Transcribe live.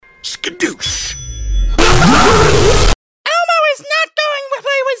skadoosh. Elmo is not going to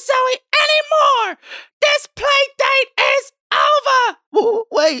play with Zoe anymore. This play date is over.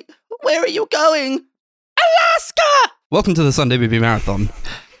 Wait, where are you going? Alaska. Welcome to the Sunday Movie Marathon.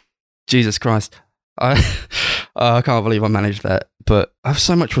 Jesus Christ. I can't believe I managed that, but I have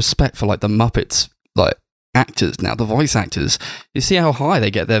so much respect for like the Muppets like actors now, the voice actors. You see how high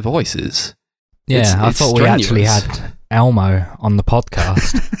they get their voices. Yeah, I thought we actually strenuous. had Elmo on the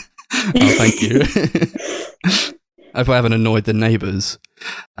podcast. Oh, thank you. I hope I haven't annoyed the neighbours.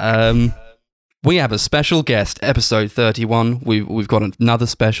 We have a special guest, episode 31. We've got another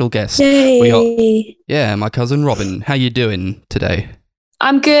special guest. Yay! My cousin Robin. How you doing today?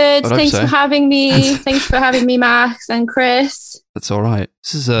 I'm good. I'd hope Thanks so. for having me. Thanks for having me, Max and Chris. That's all right.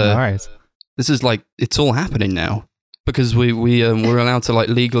 This is All right. This is like it's all happening now because we're allowed to like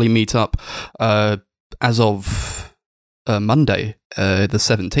legally meet up as of Monday, the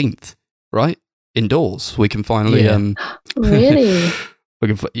 17th, right? Indoors. We can finally Really?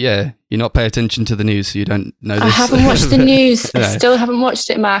 you not pay attention to the news, so you don't know this. I haven't watched the news. No. I still haven't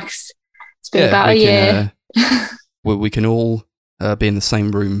watched it, Max. It's been about a we year. can, we can all be in the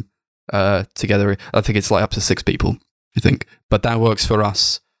same room together. I think it's like up to 6 people, I think. But that works for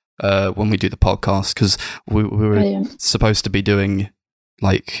us when we do the podcast, because we were Brilliant. supposed to be doing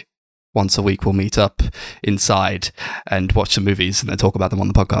like once a week we'll meet up inside and watch some movies and then talk about them on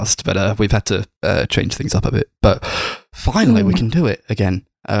the podcast. But we've had to change things up a bit. But finally we can do it again.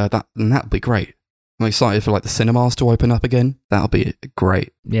 That'll be great. I'm excited for like the cinemas to open up again. That'll be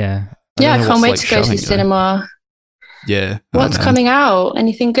great. Yeah. Yeah, I don't know can't what's, wait like, to go to showing, the though. cinema. Yeah. What's coming out?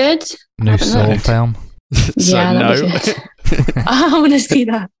 Anything good? New haven't Saw looked. film. Yeah, that'd be good. I want to see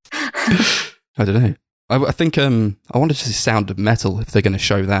that. I don't know. I think I wanted to see Sound of Metal if they're going to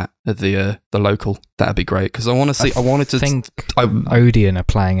show that at the local. That'd be great because I want to see. I wanted to think Odeon are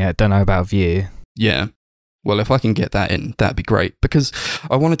playing it. Don't know about View. Yeah. Well, if I can get that in, that'd be great because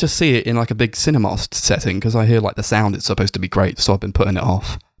I wanted to see it in like a big cinema setting because I hear like the sound is supposed to be great, so I've been putting it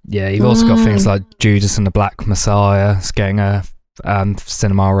off. Yeah, you've also got things like Judas and the Black Messiah. It's getting a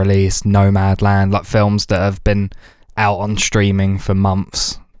cinema release. Nomadland, like films that have been out on streaming for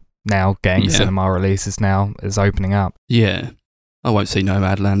months. Now getting cinema releases now is opening up. Yeah. I won't see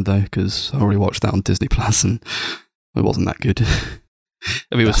Nomadland though because I already watched that on Disney Plus and it wasn't that good.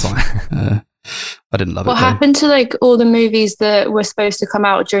 I mean, it was fine. I didn't love What it though. happened to like all the movies that were supposed to come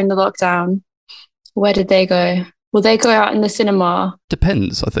out during the lockdown? Where did they go? Will they go out in the cinema?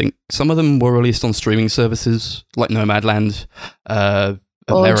 Depends, I think. Some of them were released on streaming services, like Nomadland. Or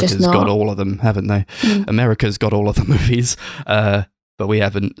America's just not. got all of them, haven't they? America's got all of the movies, but we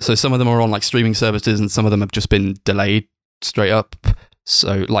haven't. So some of them are on like streaming services, and some of them have just been delayed straight up.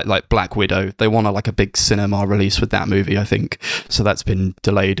 So like Black Widow, they want like a big cinema release with that movie, I think. So that's been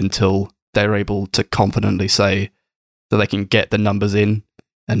delayed until they're able to confidently say that they can get the numbers in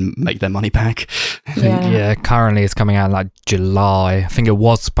and make their money back. Yeah, currently it's coming out in like July. I think it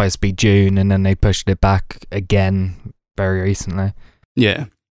was supposed to be June and then they pushed it back again very recently. Yeah.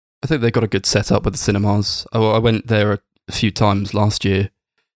 I think they've got a good setup with the cinemas. I went there a few times last year.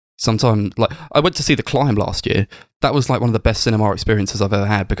 Sometime, like, I went to see The Climb last year. That was like one of the best cinema experiences I've ever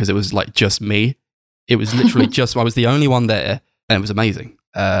had because it was like just me. It was literally just, I was the only one there and it was amazing.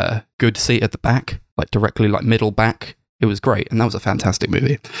 Good seat at the back, like directly like middle back. It was great and that was a fantastic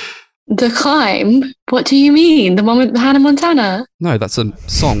movie. The Climb? What do you mean? The one with Hannah Montana? No, that's a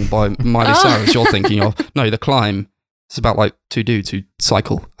song by Miley Cyrus you're thinking of. No, The Climb. It's about like 2 dudes who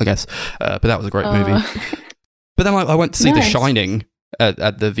cycle, I guess. But that was a great movie. But then I went to see The Shining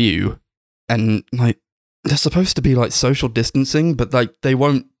at the View, and like they're supposed to be like social distancing, but like they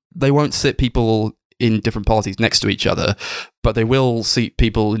won't sit people in different parties next to each other, but they will seat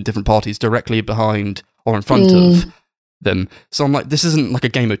people in different parties directly behind or in front of them. So I'm like, this isn't like a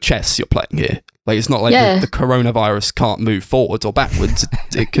game of chess you're playing here. Like it's not like the coronavirus can't move forwards or backwards.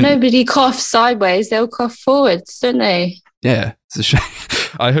 It can. Nobody coughs sideways; they'll cough forwards, don't they? Yeah, it's a shame.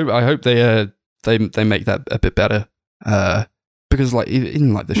 I hope they make that a bit better. Because like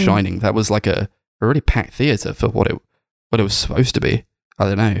in like The Shining, that was like a really packed theater for what it was supposed to be. I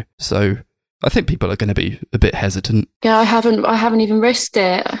don't know. So I think people are going to be a bit hesitant. Yeah, I haven't even risked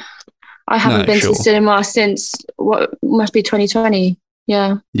it. I haven't been to the cinema since what must be 2020.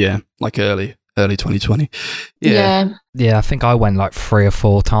 Yeah. Yeah, like early 2020. Yeah. Yeah, I think I went like 3 or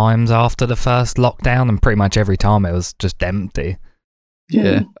 4 times after the first lockdown, and pretty much every time it was just empty.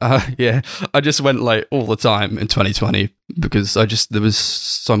 Yeah, yeah. I just went like all the time in 2020 because there was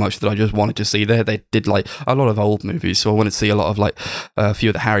so much that I just wanted to see there. They did like a lot of old movies, so I wanted to see a lot of like a few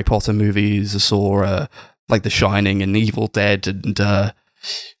of the Harry Potter movies. I saw like The Shining and Evil Dead, and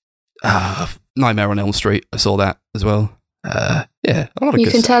Nightmare on Elm Street. I saw that as well. Yeah, a lot of You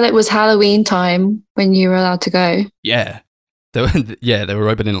good can stuff. tell it was Halloween time when you were allowed to go. Yeah, they were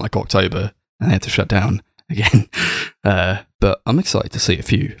opening in like October and they had to shut down again. But I'm excited to see a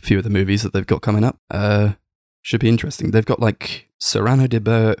few of the movies that they've got coming up. Should be interesting. They've got like Cyrano de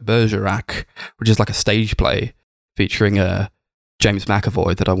Bergerac, which is like a stage play featuring James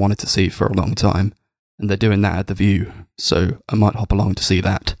McAvoy that I wanted to see for a long time, and they're doing that at the View, so I might hop along to see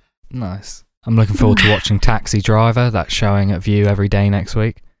that. Nice. I'm looking forward to watching Taxi Driver. That's showing at View every day next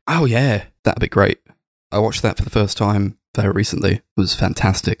week. Oh yeah, that'd be great. I watched that for the first time very recently. It was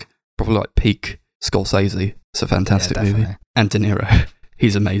fantastic. Probably like peak Scorsese. It's a fantastic movie. And De Niro.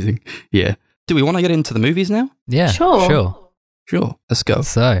 He's amazing. Yeah. Do we want to get into the movies now? Yeah, Sure. Sure. Let's go.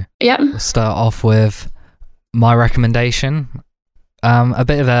 So, Yep. we'll start off with my recommendation. A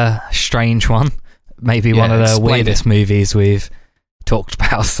bit of a strange one. Maybe one of the weirdest movies we've talked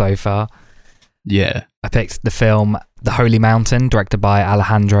about so far. Yeah. I picked the film The Holy Mountain, directed by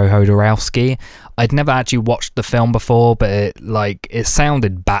Alejandro Jodorowsky. I'd never actually watched the film before, but it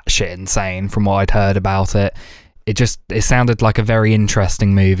sounded batshit insane from what I'd heard about it. It sounded like a very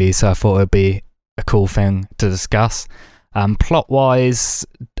interesting movie, so I thought it'd be a cool thing to discuss. Plot-wise,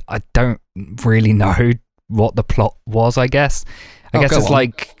 I don't really know what the plot was, I guess. I guess it's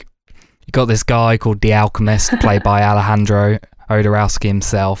like you got this guy called The Alchemist, played by Alejandro Jodorowsky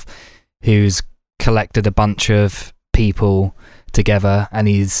himself, who's collected a bunch of people together, and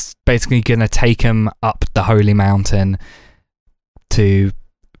he's basically going to take them up the Holy Mountain to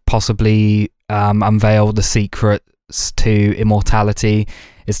possibly unveil the secrets to immortality.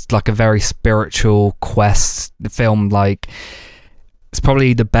 It's like a very spiritual quest. The film, it's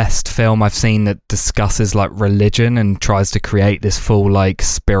probably the best film I've seen that discusses like religion and tries to create this full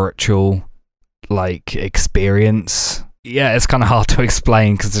spiritual experience. Yeah, it's kind of hard to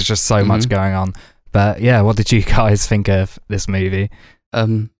explain because there's just so much going on. But yeah, what did you guys think of this movie?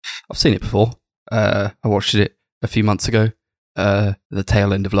 I've seen it before. I watched it a few months ago, the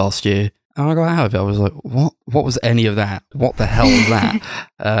tail end of last year. And I got out of it. I was like, what? What was any of that? What the hell was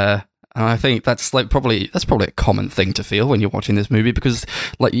that? And I think that's probably a common thing to feel when you're watching this movie, because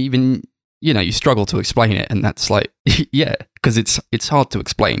even you struggle to explain it, and that's yeah, because it's hard to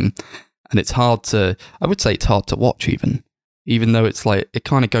explain, and I would say it's hard to watch even though it's it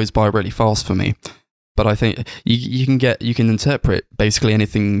kind of goes by really fast for me. But I think you can interpret basically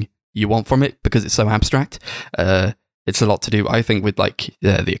anything you want from it because it's so abstract. It's a lot to do, I think, with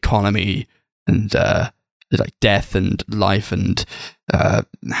the economy and death and life and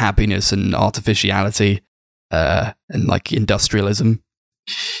happiness and artificiality and industrialism.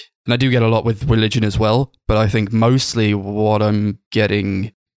 And I do get a lot with religion as well, but I think mostly what I'm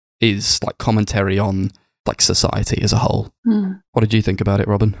getting is commentary on society as a whole. What did you think about it,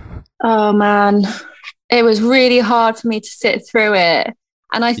 Robin? Oh man, it was really hard for me to sit through it,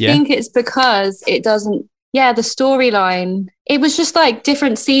 and I think it's because it doesn't. Yeah, the storyline, it was just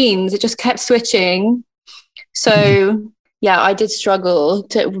different scenes. It just kept switching. So yeah, I did struggle.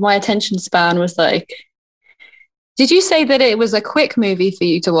 My attention span was Did you say that it was a quick movie for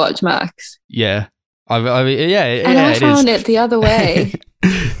you to watch, Max? Yeah, I mean, yeah, and I found it the other way.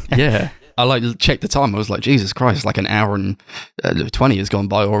 Yeah. I checked the time. I was like, Jesus Christ, an hour and 20 has gone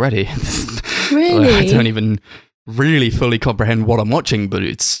by already. Really? I don't even really fully comprehend what I'm watching, but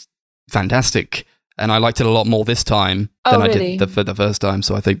it's fantastic. And I liked it a lot more this time than I did for the first time.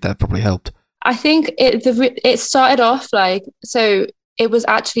 So I think that probably helped. I think it started off so it was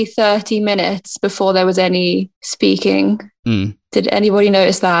actually 30 minutes before there was any speaking. Did anybody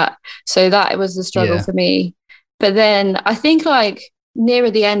notice that? So that was the struggle for me. But then I think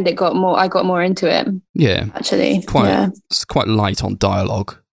nearer the end, I got more into it. Yeah, actually, it's quite light on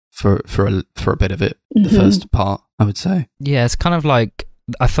dialogue for a bit of it. The first part, I would say. Yeah, it's kind of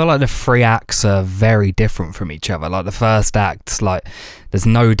I feel like the three acts are very different from each other. The first act, there's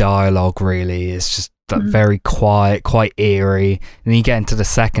no dialogue really. It's just very quiet, quite eerie. And then you get into the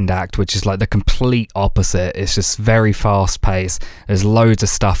second act, which is the complete opposite. It's just very fast paced. There's loads of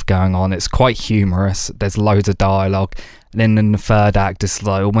stuff going on. It's quite humorous. There's loads of dialogue. And then in the third act, it's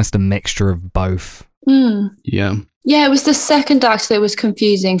almost a mixture of both. Yeah. Yeah, it was the second act that was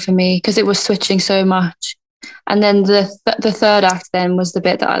confusing for me because it was switching so much. And then the third act then was the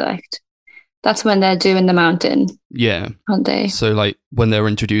bit that I liked. That's when they're doing the mountain. Yeah. Aren't they? So when they're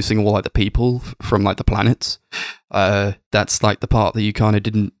introducing all the people from the planets, that's the part that you kind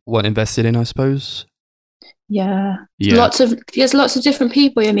of weren't invested in, I suppose. Yeah. There's lots of different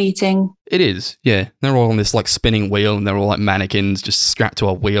people you're meeting. It is, yeah. They're all on this spinning wheel, and they're all mannequins just strapped to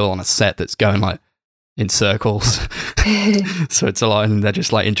a wheel on a set that's going in circles. So it's a lot, and they're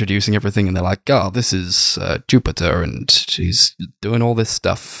just like introducing everything, and they're like, oh, this is Jupiter, and she's doing all this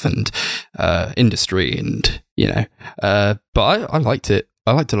stuff, and industry, and but I liked it.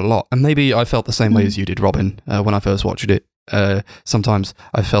 I liked it a lot, and maybe I felt the same way as you did, Robin, when I first watched it. Sometimes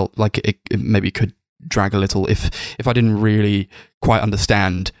I felt like it maybe could drag a little if I didn't really quite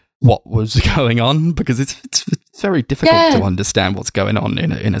understand what was going on, because it's very difficult to understand what's going on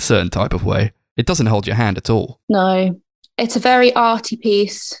in a certain type of way. It doesn't hold your hand at all. No, it's a very arty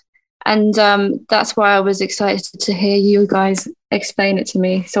piece, and that's why I was excited to hear you guys explain it to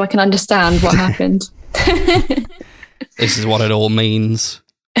me so I can understand what happened. This is what it all means.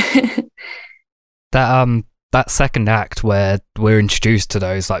 That second act where we're introduced to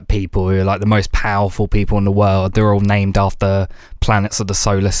those like people who are like the most powerful people in the world, they're all named after planets of the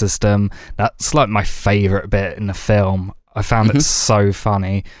solar system. That's like my favourite bit in the film. I found it so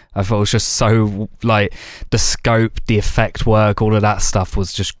funny. I thought it was just so, like, the scope, the effect work, all of that stuff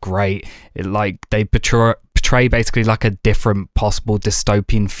was just great. It, like, they portray basically like a different possible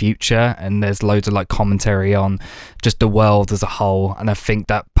dystopian future, and there's loads of like commentary on just the world as a whole, and I think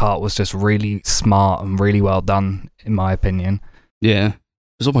that part was just really smart and really well done, in my opinion. Yeah.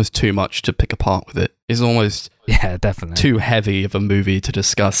 There's almost too much to pick apart with it. It's almost definitely too heavy of a movie to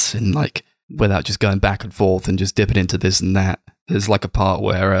discuss in, like, without just going back and forth and just dipping into this and that. There's like a part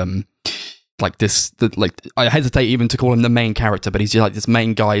where I hesitate even to call him the main character, but he's just like this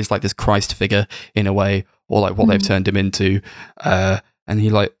main guy is like this Christ figure in a way, or like what they've turned him into. And he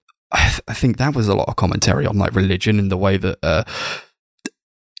like, I think that was a lot of commentary on like religion and the way that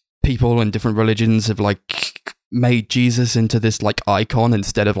people in different religions have like made Jesus into this like icon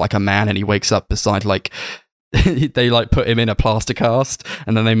instead of like a man, and he wakes up beside like they like put him in a plaster cast,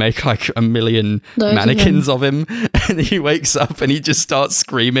 and then they make like a million mannequins of him, and he wakes up and he just starts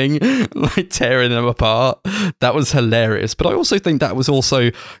screaming, like tearing them apart. That was hilarious. But I also think that was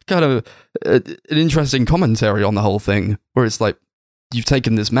also kind of an interesting commentary on the whole thing, where it's like, you've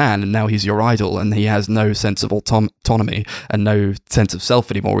taken this man and now he's your idol, and he has no sense of autonomy and no sense of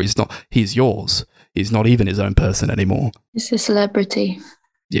self anymore. He's yours. He's not even his own person anymore. He's a celebrity.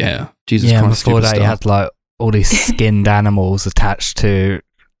 Yeah. Jesus Christ. Before superstar. that, he had like all these skinned animals attached to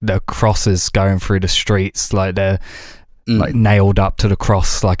the crosses going through the streets, like they're like nailed up to the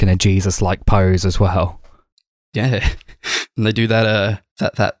cross, like in a Jesus-like pose as well. Yeah, and they do that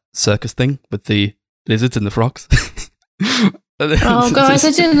that circus thing with the lizards and the frogs. Oh guys,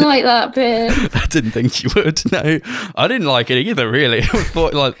 I didn't like that bit. I didn't think you would. No, I didn't like it either. Really, I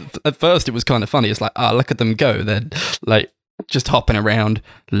thought like at first it was kind of funny. It's like, look at them go. They're like just hopping around,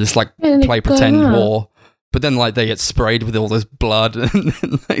 just like play pretend war. But then, like, they get sprayed with all this blood, and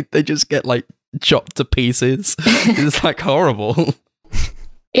then, like, they just get like chopped to pieces. It's like horrible.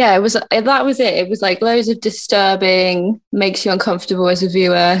 Yeah, that was it. It was like loads of disturbing, makes you uncomfortable as a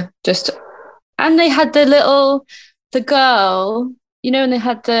viewer. And they had the girl, and they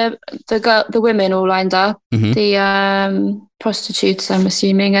had the women all lined up, the prostitutes, I'm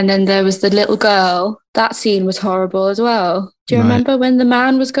assuming, and then there was the little girl. That scene was horrible as well. Do you remember when the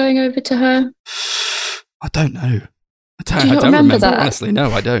man was going over to her? I don't know. Do you not remember that? Honestly,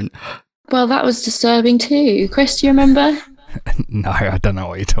 no, I don't. Well, that was disturbing too. Chris, do you remember? No, I don't know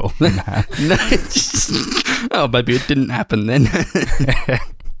what you're talking about. No, maybe it didn't happen then.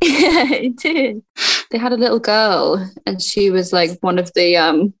 Yeah, it did. They had a little girl, and she was like one of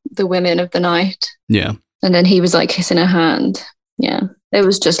the women of the night. Yeah. And then he was like kissing her hand. Yeah. There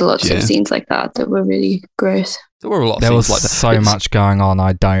was just lots of scenes like that were really gross. There were a lot of scenes like that. So much going on,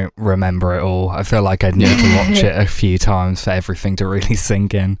 I don't remember it all. I feel like I'd need to watch it a few times for everything to really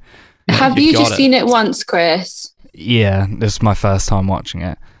sink in. Have you just seen it once, Chris? Yeah, this is my first time watching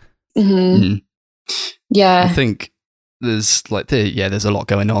it. Yeah. I think there's like, there's a lot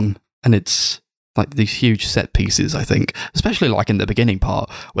going on, and it's like these huge set pieces, I think, especially like in the beginning part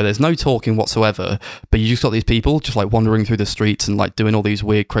where there's no talking whatsoever, but you just got these people just like wandering through the streets and like doing all these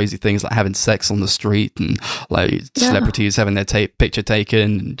weird crazy things, like having sex on the street, and like celebrities having their picture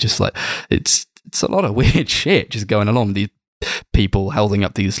taken, and just like it's a lot of weird shit just going along. These people holding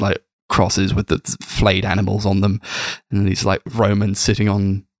up these like crosses with the flayed animals on them, and these like Romans sitting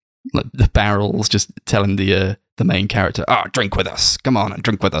on like the barrels just telling the main character, drink with us, come on and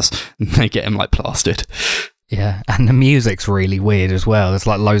drink with us, and they get him like plastered. Yeah, and the music's really weird as well. There's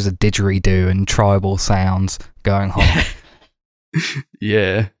like loads of didgeridoo and tribal sounds going on.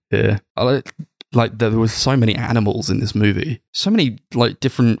 Yeah. I like there was so many animals in this movie, so many like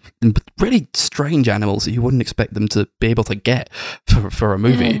different really strange animals that you wouldn't expect them to be able to get for a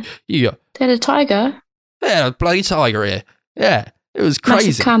movie. They had a tiger. Yeah, a bloody tiger here. Yeah, it was crazy.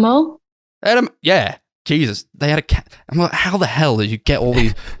 Massive camel. Yeah, Jesus, they had a cat. I'm like, how the hell did you get all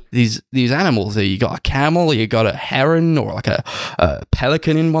these animals? You got a camel, you got a heron, or like a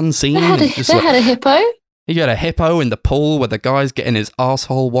pelican in one scene. They had a hippo. You got a hippo in the pool where the guy's getting his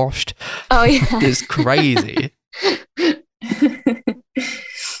asshole washed. Oh yeah, it's crazy.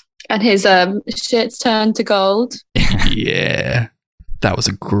 And his shit's turned to gold. Yeah, that was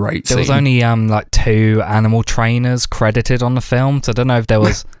a great scene. There was only like 2 animal trainers credited on the film, so I don't know if there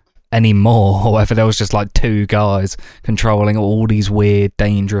was any more or whether there was just like 2 guys controlling all these weird,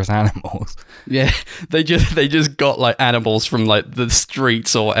 dangerous animals. Yeah, they just got like animals from like the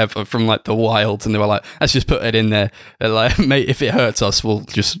streets or whatever, from like the wilds, and they were like, let's just put it in there. They're like, mate, if it hurts us, we'll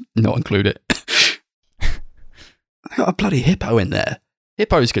just not include it. I got a bloody hippo in there.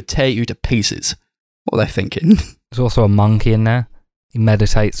 Hippos could tear you to pieces. What are they thinking? There's also a monkey in there. He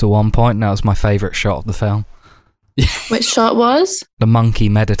meditates at one point, and that was my favourite shot of the film. Which shot was? The monkey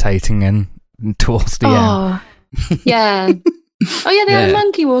meditating in towards the end. Yeah. Oh yeah, they had a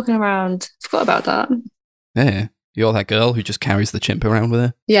monkey walking around. Forgot about that. Yeah. You're that girl who just carries the chimp around with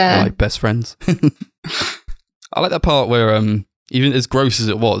her. Yeah. They're like best friends. I like that part where even as gross as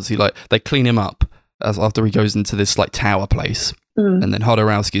it was, they clean him up after he goes into this like tower place. And then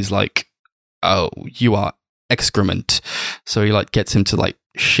Hodorowski's like, oh, you are excrement. So he like gets him to like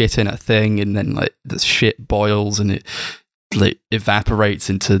shit in a thing, and then like the shit boils and it like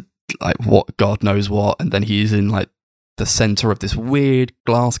evaporates into like what God knows what, and then he's in like the center of this weird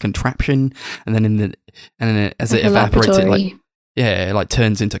glass contraption, and then as it evaporates, it like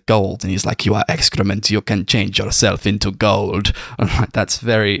turns into gold, and he's like, you are excrement, you can change yourself into gold. And like, that's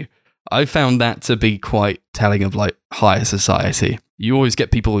very, I found that to be quite telling of like higher society. You always get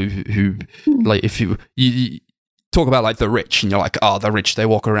people who like, if you talk about like the rich, and you're like, oh, the rich, they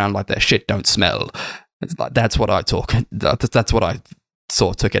walk around like their shit don't smell. It's like, that's what I that's what I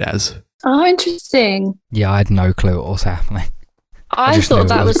sort of took it as. Oh, interesting. Yeah, I had no clue what was happening. I thought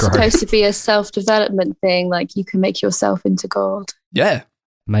that was supposed to be a self-development thing, like you can make yourself into gold. Yeah.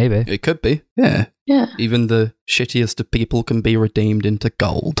 Maybe. It could be. Yeah. Yeah. Even the shittiest of people can be redeemed into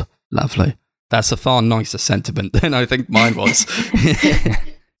gold. Lovely. That's a far nicer sentiment than I think mine was.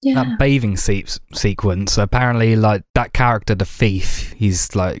 Yeah. That bathing sequence, apparently, like, that character, the thief,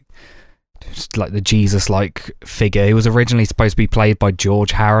 he's like the Jesus-like figure. He was originally supposed to be played by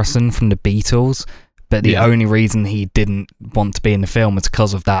George Harrison from the Beatles, but the only reason he didn't want to be in the film was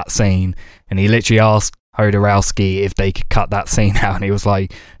because of that scene. And he literally asked Hodorowski if they could cut that scene out, and he was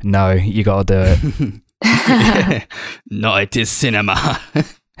like, no, you gotta do it. No, it is cinema.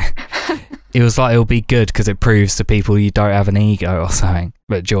 It was like, it'll be good because it proves to people you don't have an ego or something.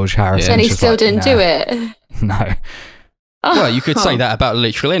 But George Harrison, and he still didn't do it. No. Well, you could say that about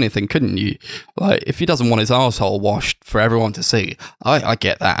literally anything, couldn't you? Like, if he doesn't want his asshole washed for everyone to see, I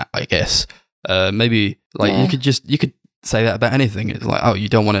get that, I guess. Maybe like you could say that about anything. It's like, oh, you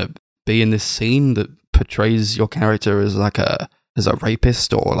don't want to be in this scene that portrays your character as like as a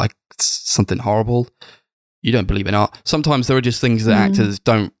rapist or like something horrible. You don't believe in art. Sometimes there are just things that actors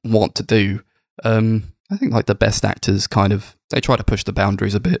don't want to do. I think like the best actors they try to push the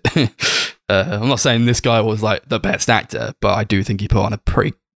boundaries a bit. I'm not saying this guy was like the best actor, but I do think he put on a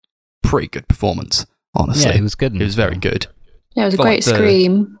pretty good performance, honestly. Yeah, he was good. He was very good. Yeah, it was a great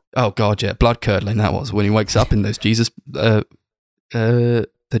scream. Oh god, yeah, blood curdling that was when he wakes up in those the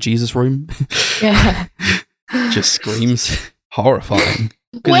Jesus room. Yeah. Just screams. Horrifying.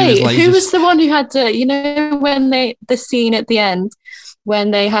 Wait, who was the one who had to, when the scene at the end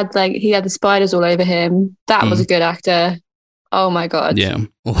when they had he had the spiders all over him? That was a good actor. Oh my god. Yeah.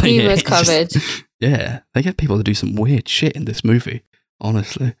 Well, he was covered. They get people to do some weird shit in this movie,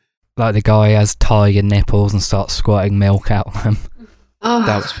 honestly. Like the guy has tiger nipples and starts squirting milk out of them. Oh.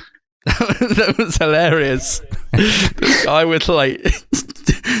 That was hilarious. The guy with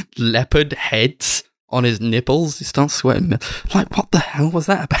leopard heads on his nipples, he starts sweating. Like, what the hell was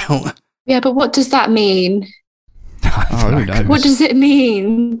that about? Yeah, but what does that mean? Who knows? What does it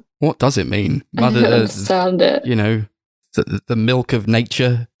mean? What does it mean? I don't understand it. The milk of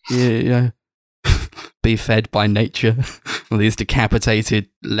nature. Be fed by nature. All these decapitated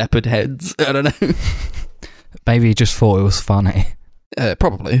leopard heads. I don't know. Maybe he just thought it was funny.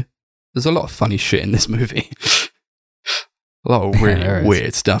 Probably. There's a lot of funny shit in this movie. A lot of really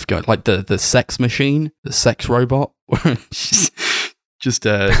weird stuff going, like the sex machine, the sex robot. He's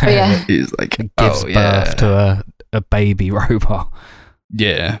like, it gives birth to a baby robot.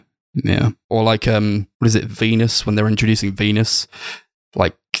 Yeah. Or like, what is it, Venus? When they're introducing Venus,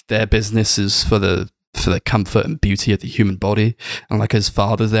 like their business is for the for the comfort and beauty of the human body. And like his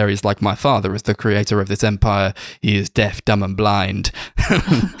father's there, he's like, my father is the creator of this empire. He is deaf, dumb, and blind.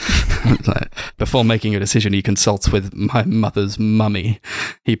 Like, before making a decision, he consults with my mother's mummy.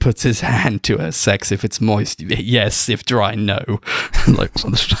 He puts his hand to her sex. If it's moist, yes. If dry, no. Like,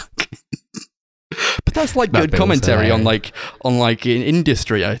 what the fuck? But that's like good commentary on like in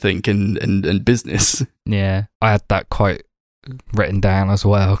industry, I think, and business. Yeah, I had that quote written down as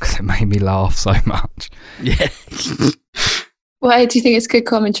well because it made me laugh so much. Yeah. Why do you think it's good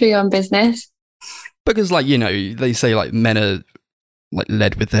commentary on business? Because, like, you know, they say like men are like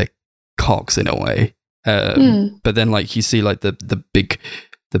led with their cocks in a way, but then like you see like the big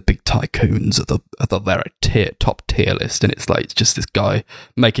tycoons at the very top tier list, and it's like just this guy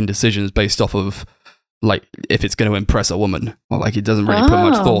making decisions based off of like if it's going to impress a woman, or like he doesn't really put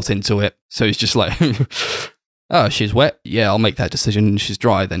much thought into it. So he's just like, oh, she's wet, yeah, I'll make that decision. She's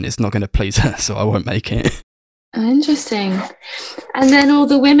dry, then it's not going to please her, so I won't make it. Interesting. And then all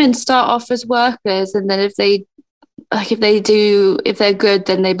the women start off as workers, and then if they're good,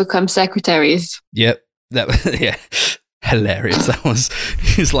 then they become secretaries. Yep. Yeah. Hilarious. That was,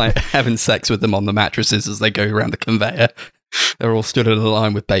 he's like having sex with them on the mattresses as they go around the conveyor. They're all stood in a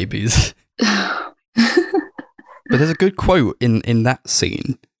line with babies. But there's a good quote in that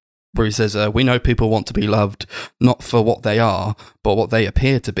scene where he says, we know people want to be loved not for what they are, but what they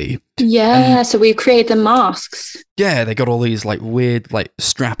appear to be. Yeah, so we create the masks. Yeah, they got all these like weird like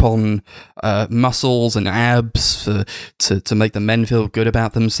strap-on muscles and abs to make the men feel good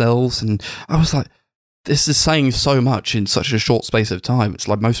about themselves. And I was like, this is saying so much in such a short space of time. It's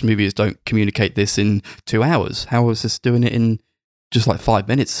like most movies don't communicate this in 2 hours. How is this doing it in just like 5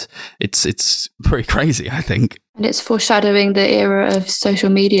 minutes? It's pretty crazy, I think. And it's foreshadowing the era of social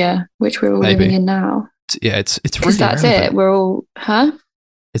media, which we're all living in now. Yeah, it's really because that's relevant. It. We're all,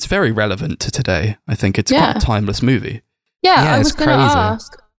 It's very relevant to today. I think it's quite a timeless movie. Yeah, I was going to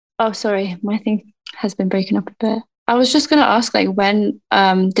ask. Oh, sorry, my thing has been breaking up a bit. I was just going to ask, like, when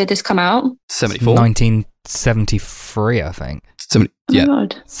did this come out? 74? 1973, I think. 70, yeah. Oh,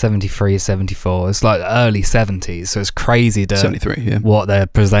 God. 73, 74. It's like early 70s, so it's crazy that 73, yeah. What they're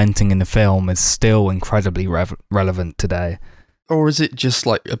presenting in the film is still incredibly relevant today. Or is it just,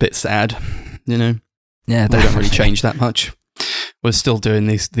 like, a bit sad, you know? Yeah, they don't really change that much. We're still doing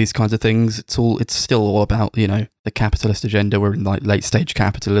these kinds of things. It's still all about, you know, the capitalist agenda. We're in, like, late-stage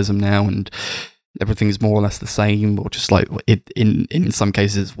capitalism now, and everything's more or less the same, or just like in some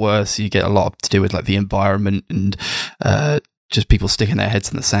cases worse. You get a lot to do with like the environment and just people sticking their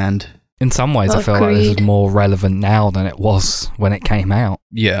heads in the sand. In some ways, I feel like this is more relevant now than it was when it came out.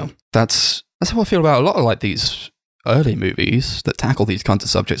 Yeah, that's how I feel about a lot of like these early movies that tackle these kinds of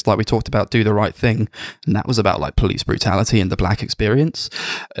subjects. Like we talked about Do the Right Thing, and that was about like police brutality and the black experience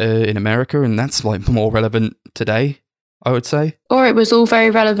in America, and that's like more relevant today, I would say. Or it was all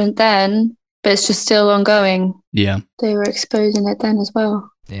very relevant then, but it's just still ongoing. Yeah. They were exposing it then as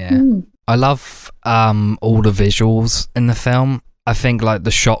well. Yeah. I love all the visuals in the film. I think like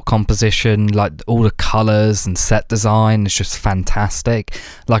the shot composition, like all the colours and set design is just fantastic.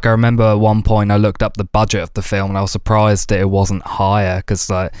 Like I remember at one point I looked up the budget of the film and I was surprised that it wasn't higher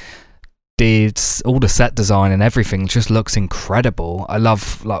because like all the set design and everything just looks incredible. I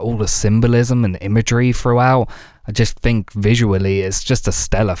love like all the symbolism and imagery throughout. I just think visually it's just a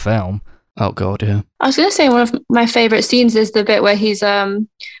stellar film. Oh God, yeah. I was going to say one of my favourite scenes is the bit where he's,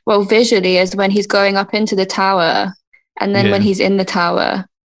 visually is when he's going up into the tower, and then when he's in the tower.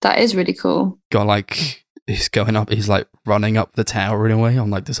 That is really cool. Got like, he's going up, he's like running up the tower in a way on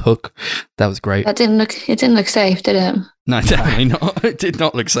like this hook. That was great. It didn't look safe, did it? No, definitely not. It did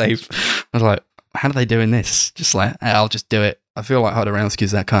not look safe. I was like, how are they doing this? Just like, hey, I'll just do it. I feel like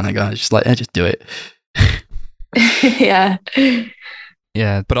Jodorowsky's that kind of guy. Just like, just do it. Yeah.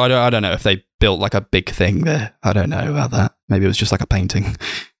 Yeah, but I don't know if they built like a big thing there. I don't know about that. Maybe it was just like a painting.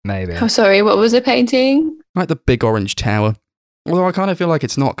 Maybe. Oh, sorry, what was a painting? Like the big orange tower. Although I kind of feel like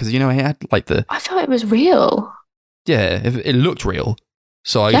it's not because, you know, it had like the... I thought it was real. Yeah, it looked real.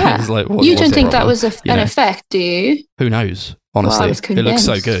 So I guess like... You don't think that was an effect, do you? Who knows? Honestly, it looks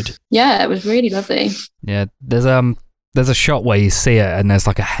so good. Yeah, it was really lovely. Yeah, there's a shot where you see it and there's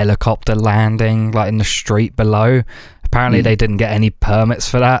like a helicopter landing like in the street below. Apparently they didn't get any permits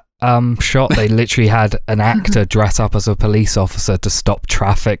for that shot. They literally had an actor dress up as a police officer to stop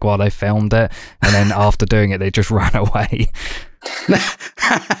traffic while they filmed it, and then after doing it they just ran away.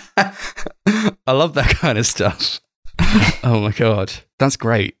 I love that kind of stuff. Oh my God, that's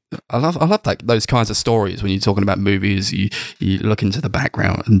great. I love that, those kinds of stories when you're talking about movies. You look into the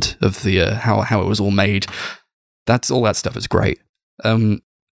background of the how it was all made. All that stuff is great.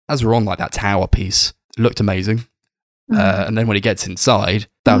 As we're on like that tower piece, looked amazing. And then when he gets inside,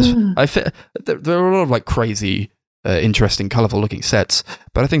 that was there are a lot of like crazy, interesting, colourful looking sets,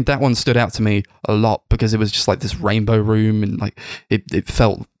 but I think that one stood out to me a lot because it was just like this rainbow room, and like it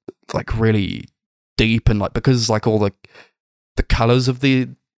felt like really deep, and like because like all the colours of this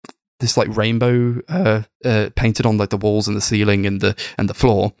like rainbow painted on like the walls and the ceiling and the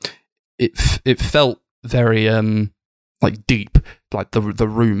floor, it felt very like deep, like the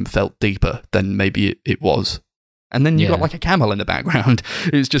room felt deeper than maybe it was. And then you got like a camel in the background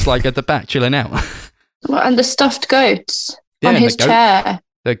who's just like at the back chilling out. Well, and the stuffed goats on his chair.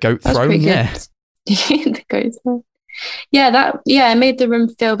 The goat throne, the goat throne. It made the room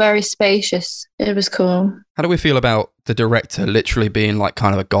feel very spacious. It was cool. How do we feel about the director literally being like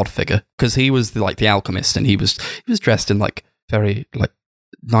kind of a god figure? Because he was like the alchemist, and he was dressed in like very like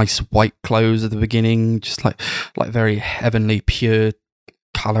nice white clothes at the beginning, just like very heavenly pure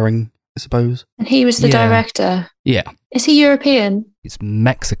colouring, I suppose. And he was the director. Yeah. Is he European? He's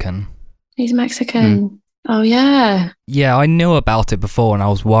Mexican. He's Mexican. Oh, yeah. Yeah, I knew about it before, and I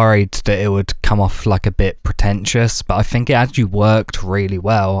was worried that it would come off like a bit pretentious, but I think it actually worked really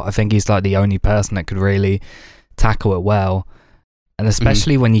well. I think he's like the only person that could really tackle it well. And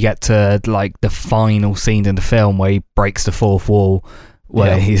especially when you get to like the final scene in the film where he breaks the fourth wall,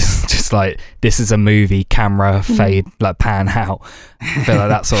 where he's just like, this is a movie, camera fade, like pan out. I feel like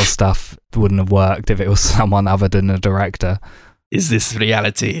that sort of stuff wouldn't have worked if it was someone other than the director. Is this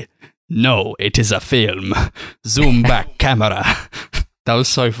reality? No, it is a film. Zoom back camera. That was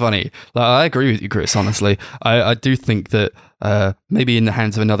so funny. Like, I agree with you, Chris, honestly. I do think that maybe in the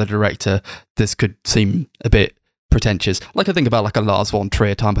hands of another director, this could seem a bit pretentious. Like I think about like a Lars von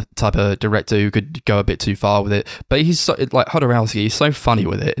Trier type of director who could go a bit too far with it. But he's so, like Jodorowsky, he's so funny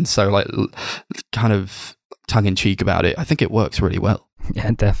with it and so like kind of tongue in cheek about it. I think it works really well.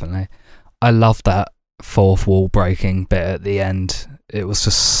 Yeah, definitely. I love that fourth wall breaking bit at the end. It was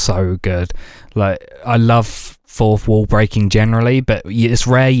just so good. Like I love fourth wall breaking generally, but it's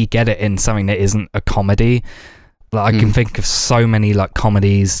rare you get it in something that isn't a comedy. Like I can think of so many like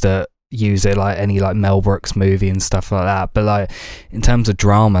comedies that use it, like any like Mel Brooks movie and stuff like that, but like in terms of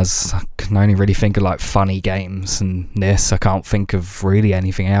dramas I can only really think of like Funny Games and this. I can't think of really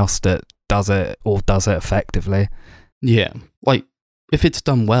anything else that does it effectively. Yeah, like if it's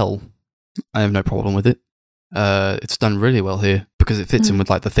done well, I have no problem with it. It's done really well here because it fits in with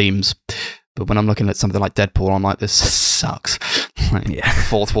like the themes. But when I'm looking at something like Deadpool, I'm like, this sucks. Like, the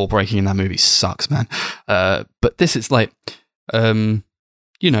fourth wall breaking in that movie sucks, man. But this is like you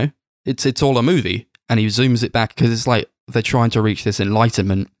know, it's all a movie, and he zooms it back because it's like they're trying to reach this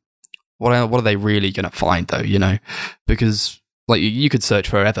enlightenment. What are they really going to find, though, you know? Because like you could search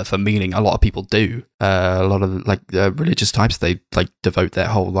forever for meaning. A lot of people do. A lot of like religious types, they like devote their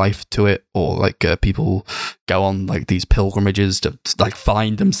whole life to it, or like people go on like these pilgrimages to like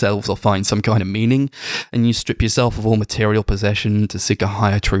find themselves or find some kind of meaning. And you strip yourself of all material possession to seek a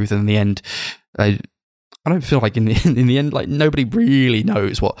higher truth. And in the end, I don't feel like in the end, like nobody really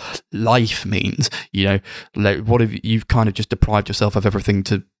knows what life means. You know, like what if you've kind of just deprived yourself of everything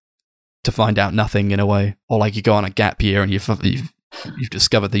to find out nothing in a way, or like you go on a gap year and you've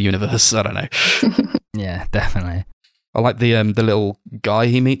discovered the universe. I don't know. Yeah, definitely. I like the little guy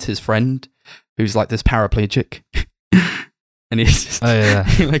he meets, his friend, who's like this paraplegic, and he's just,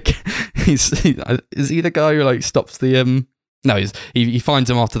 is he the guy who like stops the No, he finds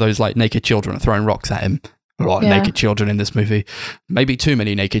him after those like naked children are throwing rocks at him. A lot of naked children in this movie. Maybe too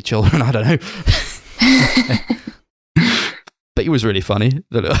many naked children, I don't know. But he was really funny.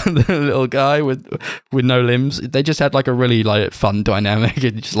 The little guy with no limbs. They just had like a really like fun dynamic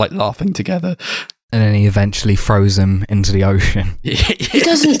and just like laughing together. And then he eventually throws him into the ocean. He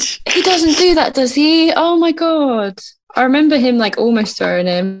doesn't do that, does he? Oh my god. I remember him like almost throwing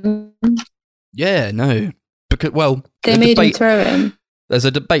him. Yeah, no. Because, well, they made him throw him. There's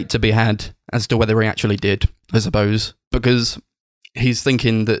a debate to be had as to whether he actually did, I suppose, because he's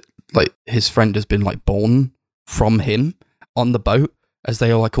thinking that like his friend has been like born from him on the boat, as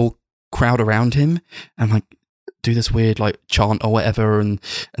they all like all crowd around him and like do this weird like chant or whatever, and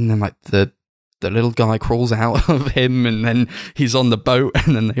then like the little guy crawls out of him, and then he's on the boat,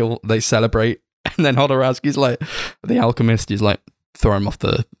 and then they celebrate, and then Jodorowsky's like, the alchemist is like, throw him off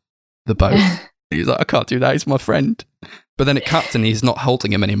the boat. He's like, I can't do that, he's my friend. But then it cuts and he's not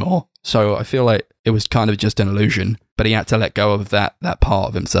holding him anymore. So I feel like it was kind of just an illusion. But he had to let go of that part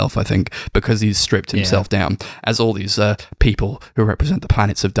of himself, I think, because he's stripped himself down. As all these people who represent the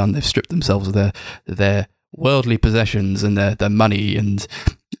planets have done, they've stripped themselves of their worldly possessions and their money and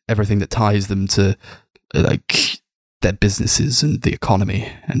everything that ties them to like their businesses and the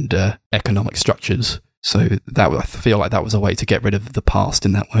economy and economic structures. So I feel like that was a way to get rid of the past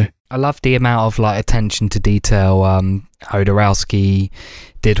in that way. I love the amount of like attention to detail Jodorowsky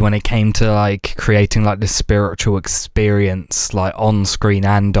did when it came to like creating like the spiritual experience, like on screen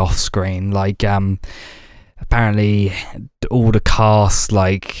and off screen. Like apparently all the cast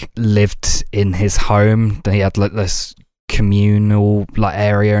like lived in his home. He had like this communal like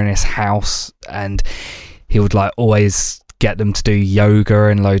area in his house, and he would like always get them to do yoga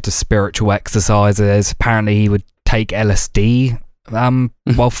and loads of spiritual exercises. Apparently he would take LSD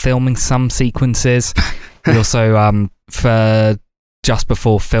while filming some sequences. He also for just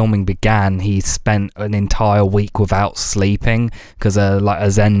before filming began, he spent an entire week without sleeping because like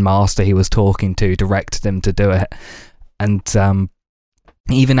a Zen master he was talking to directed him to do it. And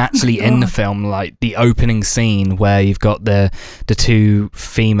even actually in the film, like the opening scene where you've got the two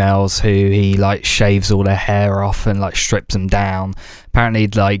females who he like shaves all their hair off and like strips them down, apparently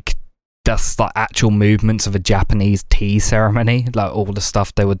like that's like actual movements of a Japanese tea ceremony, like all the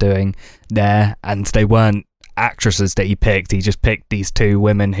stuff they were doing there. And they weren't actresses that he picked, he just picked these two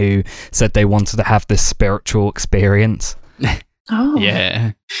women who said they wanted to have this spiritual experience.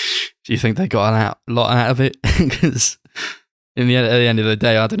 Yeah. Do you think they got a lot out of it? Because at the end of the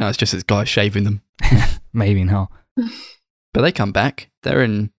day, I don't know, it's just this guy shaving them. Maybe not. But they come back. They're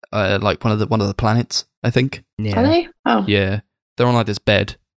in like one of the planets, I think. Yeah. Are they? Oh. Yeah. They're on like this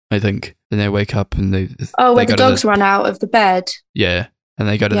bed, I think. And they wake up and they where the dogs run out of the bed. Yeah. And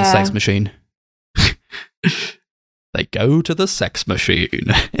they go to the sex machine. They go to the sex machine.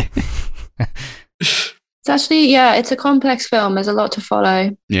 It's actually, it's a complex film. There's a lot to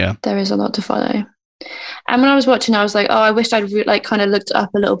follow. Yeah. There is a lot to follow. And when I was watching, I was like, I wished I'd like kind of looked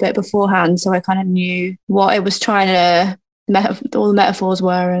up a little bit beforehand so I kind of knew what it was trying to, all the metaphors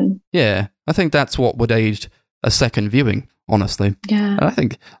were. And yeah, I think that's what would aid a second viewing, honestly. Yeah. And I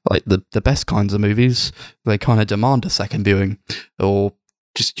think like the best kinds of movies, they kind of demand a second viewing, or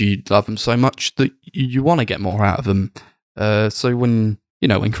just you love them so much that you want to get more out of them. So when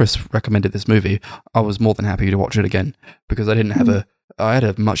Chris recommended this movie, I was more than happy to watch it again because I didn't have I had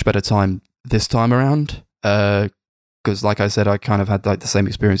a much better time this time around. Because like I said, I kind of had like the same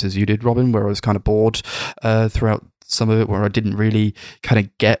experience as you did, Robin, where I was kind of bored throughout some of it, where I didn't really kind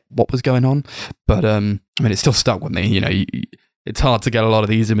of get what was going on. But I mean, it still stuck with me. It's hard to get a lot of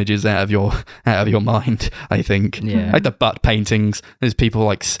these images out of your mind, I think. Yeah. Like the butt paintings. There's people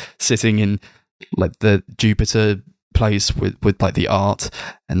like sitting in like the Jupiter place with like the art,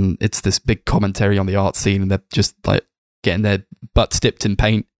 and it's this big commentary on the art scene, and they're just like getting their butts dipped in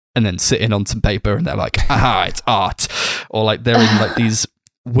paint and then sitting on some paper, and they're like, aha, it's art. Or like they're in like these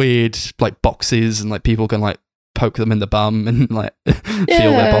weird like boxes, and like people can like poke them in the bum and like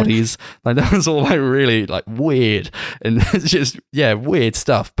feel their bodies. Like that was all like really like weird, and it's just weird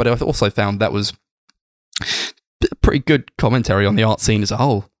stuff. But I also found that was a pretty good commentary on the art scene as a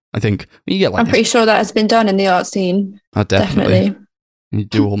whole. I think you get like I'm pretty sure that has been done in the art scene. Oh, definitely. You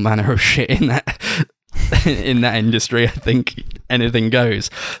do all manner of shit in that in that industry. I think anything goes.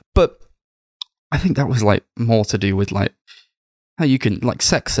 But I think that was like more to do with like how you can like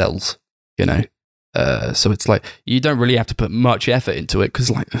sex sells, so it's like you don't really have to put much effort into it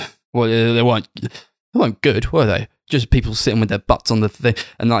because like, well, they weren't good, were they? Just people sitting with their butts on the thing,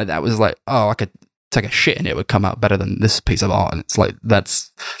 and like that was like, oh, I could take a shit and it would come out better than this piece of art. And it's like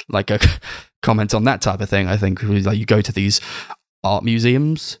that's like a comment on that type of thing. I think like you go to these art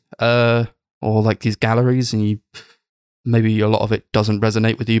museums or like these galleries, and maybe a lot of it doesn't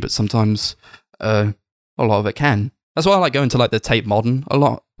resonate with you, but sometimes a lot of it can. That's why I like going to like the Tate Modern a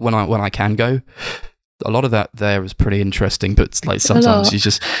lot when I can go. A lot of that there is pretty interesting, but it's like sometimes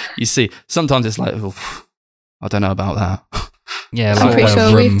you see sometimes it's like, oh, I don't know about that. Yeah, I'm like pretty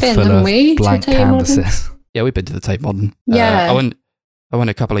sure we've been, haven't we? Blank canvases. Yeah, we've been to the Tate Modern. Yeah, I went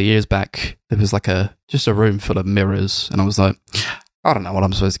a couple of years back. There was like just a room full of mirrors, and I was like, I don't know what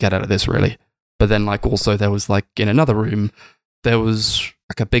I'm supposed to get out of this really. But then like also there was like in another room there was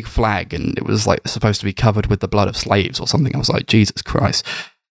like a big flag, and it was like supposed to be covered with the blood of slaves or something. I was like, Jesus Christ.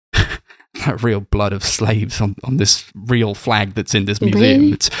 That real blood of slaves on this real flag that's in this museum.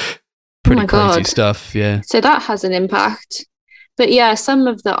 Really? It's pretty crazy God. Stuff, yeah. So that has an impact. But yeah, some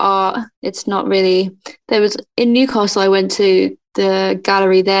of the art, it's not really... There was... In Newcastle, I went to the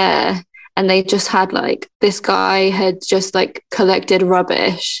gallery there, and they just had like... This guy had just like collected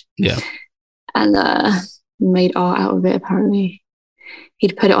rubbish. Yeah. And made art out of it, apparently.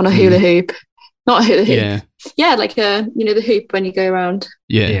 He'd put it on a hula hoop. Not a hula hoop. Yeah. Yeah, like the hoop when you go around.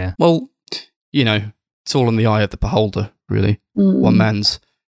 Yeah. Well, it's all in the eye of the beholder, really. One man's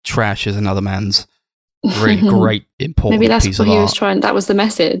trash is another man's really great, important Maybe that's piece what of he art. was trying. That was the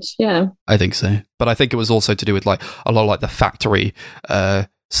message. Yeah, I think so. But I think it was also to do with like a lot of like the factory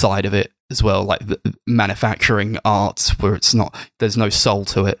side of it as well, like the manufacturing arts where there's no soul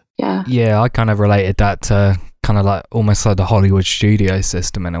to it. yeah. Yeah, I kind of related that to kind of like almost like the Hollywood studio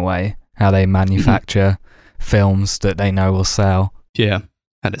system in a way, how they manufacture films that they know will sell. Yeah.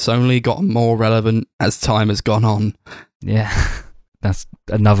 And it's only gotten more relevant as time has gone on. Yeah, that's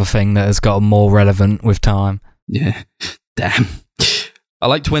another thing that has gotten more relevant with time. Yeah. Damn. I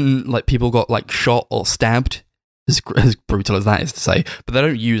liked when like people got like shot or stabbed, as brutal as that is to say, but they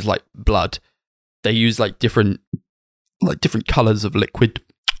don't use like blood. They use like different colors of liquid.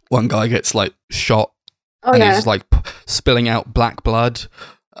 One guy gets like shot and he's like spilling out black blood.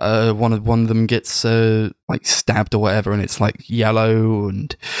 One of them gets like stabbed or whatever, and it's like yellow,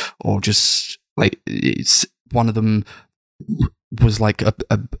 or just like it's one of them was like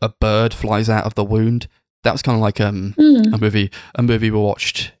a bird flies out of the wound. That was kind of like a movie we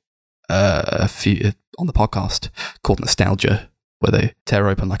watched a few on the podcast called Nostalgia, where they tear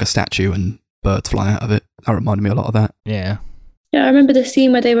open like a statue and birds fly out of it. That reminded me a lot of that. Yeah. Yeah, I remember the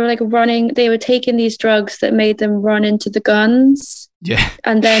scene where they were like running. They were taking these drugs that made them run into the guns. Yeah.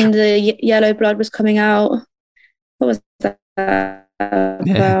 And then the yellow blood was coming out. What was that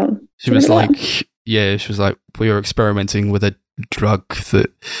about? She was like, we were experimenting with a drug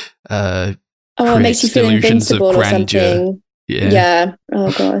that it makes you feel invincible or something. Yeah.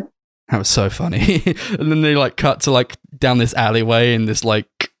 Oh god. That was so funny. And then they like cut to like down this alleyway, and this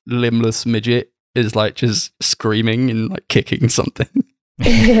like limbless midget is like just screaming and like kicking something.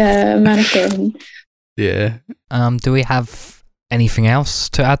 Yeah, mannequin. Yeah. Do we have anything else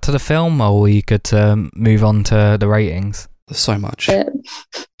to add to the film, or are we good to move on to the ratings? There's so much.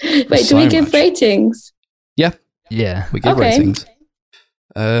 Wait, do we give ratings? Yeah. Yeah. We give ratings.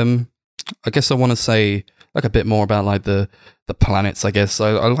 I guess I want to say like a bit more about like the planets, I guess.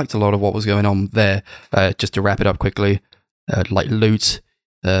 I liked a lot of what was going on there. Just to wrap it up quickly, like loot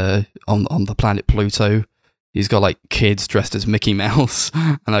on the planet Pluto. He's got like kids dressed as Mickey Mouse,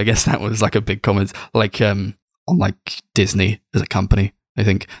 and I guess that was like a big comment, like on like Disney as a company, I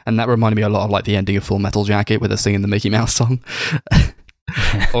think. And that reminded me a lot of like the ending of Full Metal Jacket, where they're singing the Mickey Mouse song.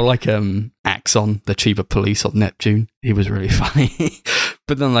 Or like Axon, the chief of police on Neptune. He was really funny.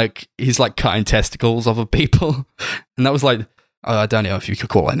 But then like he's like cutting testicles off of people, and that was like, I don't know if you could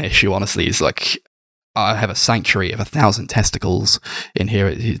call it an issue, honestly. It's like, I have a sanctuary of 1,000 testicles in here.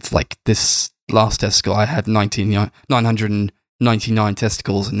 It's like this last testicle, I had 999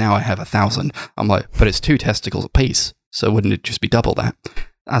 testicles, and now I have 1,000. I'm like, but it's 2 testicles a piece, so wouldn't it just be double that?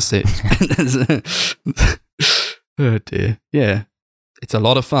 That's it. Oh dear. Yeah. It's a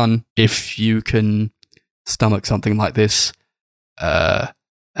lot of fun if you can stomach something like this.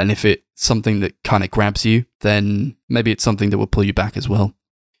 And if it's something that kind of grabs you, then maybe it's something that will pull you back as well.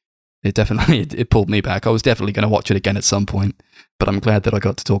 It definitely it pulled me back. I was definitely going to watch it again at some point, but I'm glad that I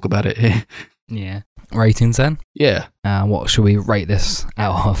got to talk about it here. Yeah. Ratings then? Yeah. What should we rate this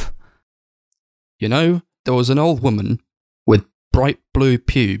out of? You know, there was an old woman with bright blue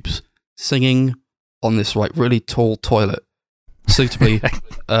pubes singing on this like really tall toilet, suitably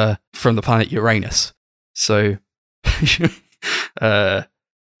from the planet Uranus. So,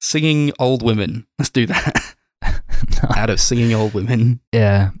 singing old women. Let's do that. Out of singing old women.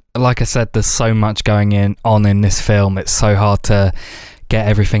 Yeah. Like I said, there's so much going on in this film. It's so hard to get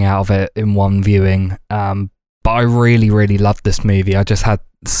everything out of it in one viewing. But I really, really loved this movie. I just had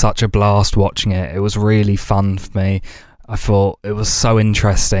such a blast watching it. It was really fun for me. I thought it was so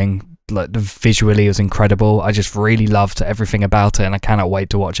interesting. Like visually, it was incredible. I just really loved everything about it, and I cannot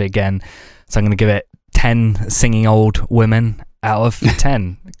wait to watch it again. So I'm going to give it 10 singing old women out of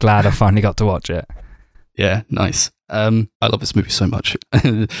 10. Glad I finally got to watch it. Yeah, nice. I love this movie so much.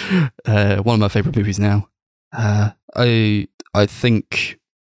 One of my favorite movies now. I think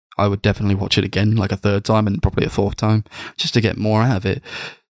I would definitely watch it again, like a third time and probably a fourth time, just to get more out of it.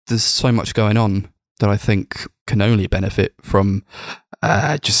 There's so much going on that I think can only benefit from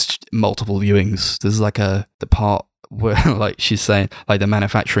just multiple viewings. There's like the part where like she's saying like they're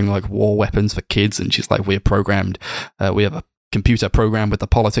manufacturing like war weapons for kids, and she's like, we have a computer program with the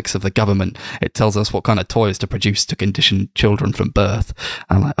politics of the government. It tells us what kind of toys to produce to condition children from birth.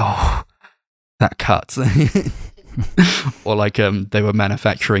 And I'm like, oh, that cuts. Or like they were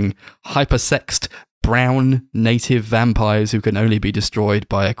manufacturing hypersexed brown native vampires who can only be destroyed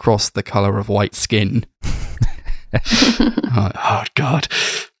by a cross the color of white skin. Oh god.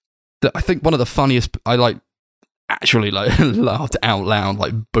 I think one of the funniest, I actually laughed out loud,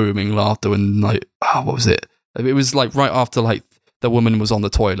 like booming laughter, and like, what was it? It was like right after like the woman was on the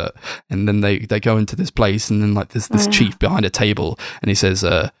toilet, and then they go into this place, and then like there's this chief behind a table, and he says,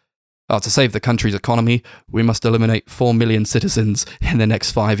 to save the country's economy, we must eliminate 4 million citizens in the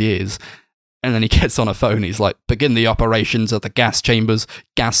next 5 years. And then he gets on a phone, he's like, begin the operations of the gas chambers,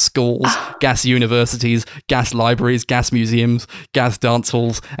 gas schools, gas universities, gas libraries, gas museums, gas dance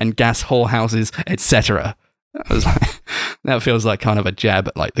halls, and gas whorehouses, etc. That feels like kind of a jab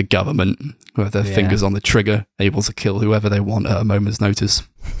at like the government, with their fingers on the trigger, able to kill whoever they want at a moment's notice.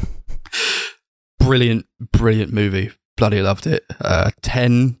 Brilliant movie. Bloody loved it.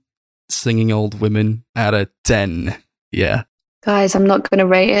 10 singing old women out of 10. Yeah. Guys, I'm not going to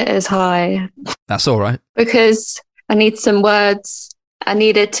rate it as high. That's all right. Because I need some words. I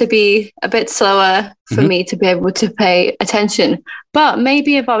need it to be a bit slower for me to be able to pay attention. But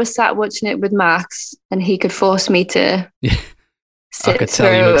maybe if I was sat watching it with Max and he could force me to sit I could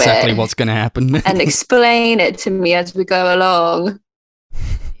tell you exactly what's going to happen. and explain it to me as we go along,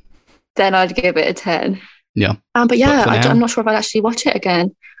 then I'd give it a 10. Yeah. But yeah, I'm not sure if I'd actually watch it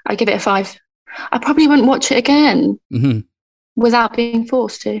again. I'd give it a 5. I probably wouldn't watch it again. Without being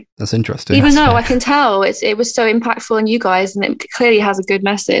forced to. That's interesting. Even though I can tell it was so impactful on you guys, and it clearly has a good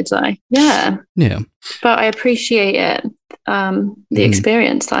message. Yeah. But I appreciate it, the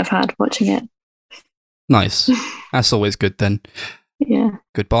experience that I've had watching it. Nice. That's always good then. Yeah.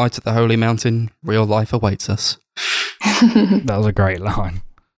 Goodbye to the holy mountain. Real life awaits us. That was a great line.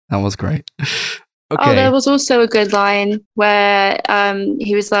 That was great. Okay. Oh, there was also a good line where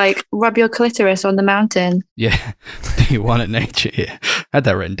he was like, rub your clitoris on the mountain. Yeah. You want it nature here. I had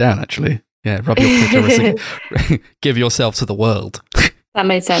that written down, actually. Yeah, rub your clitoris. Give yourself to the world. That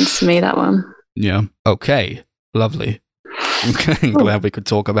made sense to me, that one. Yeah. Okay. Lovely. I'm glad we could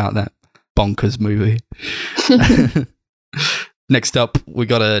talk about that bonkers movie. Next up, we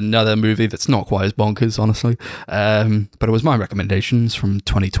got another movie that's not quite as bonkers, honestly. But it was my recommendations from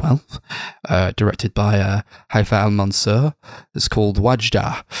 2012, directed by Haifa Al-Mansour. It's called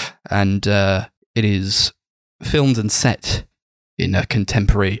Wadjda, and it is filmed and set in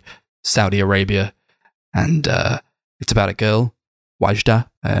contemporary Saudi Arabia. And it's about a girl, Wadjda.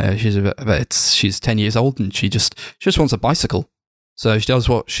 She's 10 years old, and she just wants a bicycle. So she does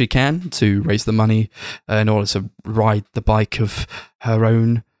what she can to raise the money in order to ride the bike of her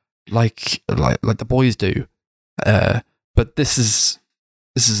own, like the boys do. But this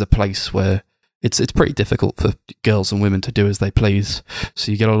is a place where it's pretty difficult for girls and women to do as they please.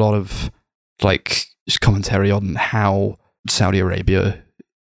 So you get a lot of like just commentary on how Saudi Arabia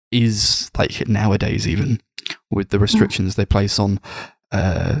is like nowadays, even with the restrictions they place on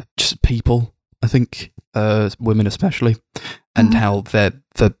just people. I think women especially, and how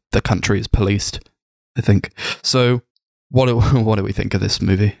the country is policed, I think. So what do we think of this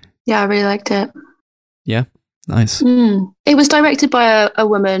movie? Yeah, I really liked it. Yeah? Nice. It was directed by a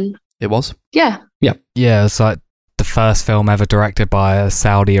woman. It was? Yeah. Yeah. Yeah, it's like the first film ever directed by a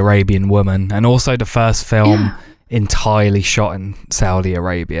Saudi Arabian woman, and also the first film entirely shot in Saudi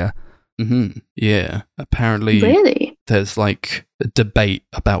Arabia. Yeah. Apparently, really? There's like a debate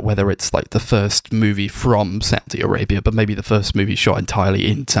about whether it's like the first movie from Saudi Arabia, but maybe the first movie shot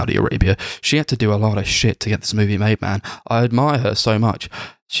entirely in Saudi Arabia. She had to do a lot of shit to get this movie made, man. I admire her so much.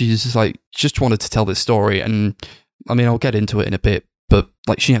 She's just like, just wanted to tell this story, and I mean, I'll get into it in a bit, but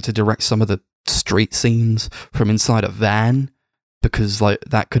like she had to direct some of the street scenes from inside a van, because like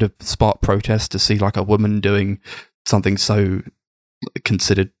that could have sparked protest to see like a woman doing something so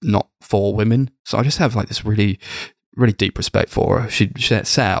considered not for women. So I just have like this really, really deep respect for her. She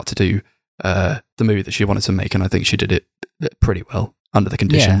set out to do the movie that she wanted to make, and I think she did it pretty well under the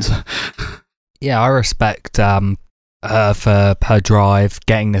conditions. Yeah, I respect her for her drive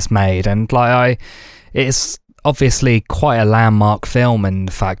getting this made, and like it's obviously quite a landmark film, and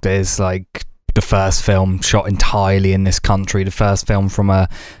the fact is like the first film shot entirely in this country, the first film from a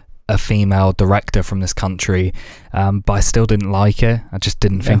female director from this country, but I still didn't like it. I just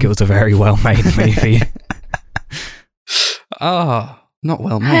didn't think it was a very well made movie. Not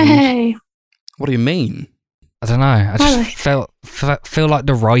well made. Hey. What do you mean? I don't know. I just feel like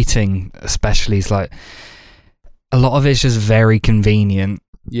the writing, especially, is like a lot of it's just very convenient.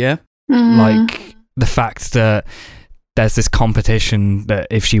 Yeah. Like the fact that there's this competition that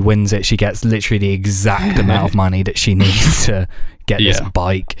if she wins it, she gets literally the exact amount of money that she needs to get this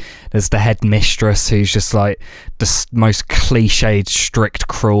bike. There's the headmistress who's just like the most cliched, strict,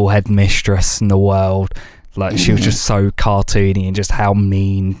 cruel headmistress in the world. Like she was just so cartoony, and just how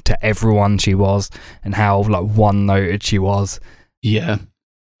mean to everyone she was, and how like one-noted she was. Yeah,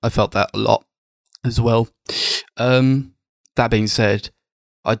 I felt that a lot as well. That being said,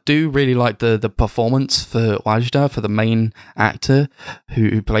 I do really like the performance for Wadjda, for the main actor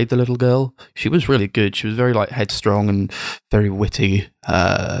who played the little girl. She was really good. She was very like headstrong and very witty.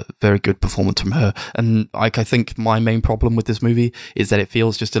 Very good performance from her. And like, I think my main problem with this movie is that it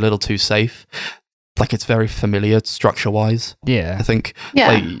feels just a little too safe. Like, it's very familiar structure-wise. Yeah, I think. Yeah,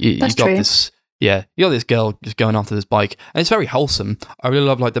 like, you got true. this. Yeah, you got this girl just going after this bike, and it's very wholesome. I really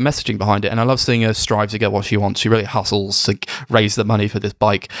love like the messaging behind it, and I love seeing her strive to get what she wants. She really hustles to raise the money for this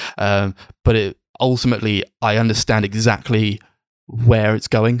bike, but it ultimately, I understand exactly where it's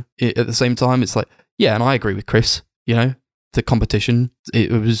going. At the same time, it's like, yeah, and I agree with Chris. You know, the competition,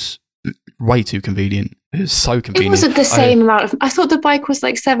 it was way too convenient. It was so convenient. It wasn't the same amount of. I thought the bike was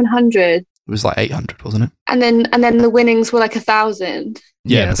like 700. It was like 800, wasn't it? And then the winnings were like 1,000.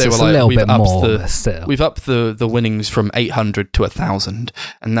 Yeah, so they it's were like, a little we've bit upped more, the- but still. We've upped the winnings from 800 to 1,000,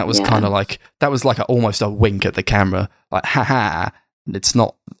 and that was Yeah. kind of like, that was like almost a wink at the camera, like, haha, it's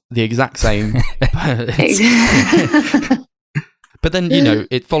not the exact same. But then, you know,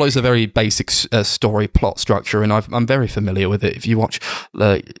 it follows a very basic story plot structure, and I'm very familiar with it. If you watch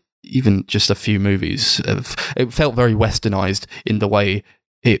even just a few movies, it felt very westernized in the way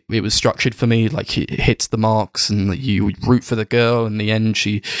it was structured for me. Like, it hits the marks, and you root for the girl. In the end,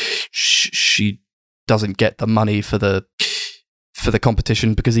 she doesn't get the money for the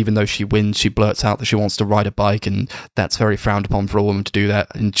competition, because even though she wins, she blurts out that she wants to ride a bike, and that's very frowned upon for a woman to do that.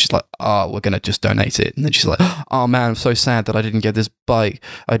 And she's like, "Oh, we're gonna just donate it." And then she's like, "Oh man, I'm so sad that I didn't get this bike.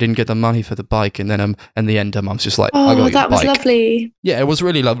 I didn't get the money for the bike." And then in the end, her mum's just like, "I got Oh, you that the was bike." lovely. Yeah, it was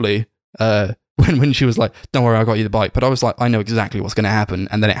really lovely. When she was like, "Don't worry, I got you the bike," but I was like, I know exactly what's going to happen,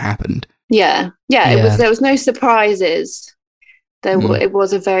 and then it happened. Yeah. It was. There was no surprises. It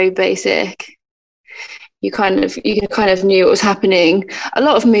was a very basic. You kind of knew what was happening. A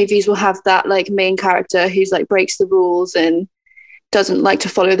lot of movies will have that like main character who's like breaks the rules and doesn't like to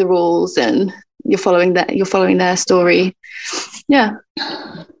follow the rules, and you're following their story. Yeah.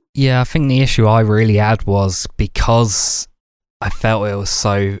 Yeah, I think the issue I really had was because I felt it was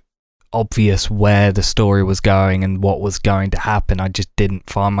so obvious where the story was going and what was going to happen. I just didn't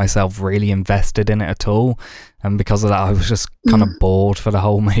find myself really invested in it at all, and because of that, I was just kind of bored for the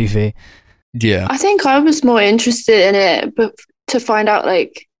whole movie. Yeah, I think I was more interested in it, but to find out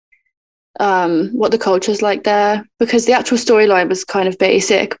like what the culture's like there, because the actual storyline was kind of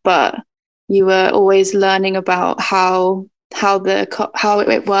basic, but you were always learning about how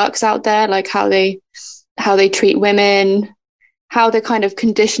it works out there, like how they treat women, how they're kind of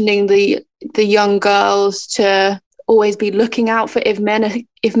conditioning the young girls to always be looking out for if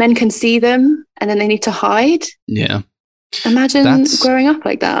men can see them, and then they need to hide. Yeah. Imagine growing up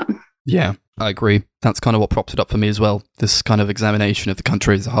like that. Yeah, I agree. That's kind of what propped it up for me as well. This kind of examination of the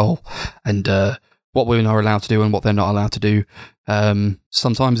country as a whole, and what women are allowed to do and what they're not allowed to do.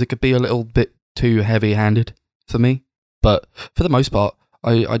 Sometimes it could be a little bit too heavy-handed for me, but for the most part,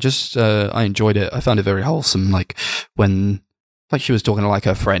 I just I enjoyed it. I found it very wholesome. Like when, like, she was talking to like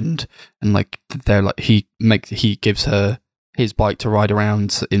her friend, and like they're like he gives her his bike to ride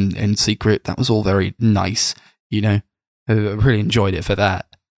around in secret. That was all very nice, you know. I really enjoyed it for that.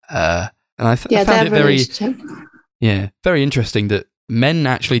 And I found it very interesting that men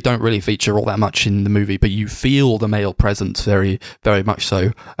actually don't really feature all that much in the movie, but you feel the male presence very, very much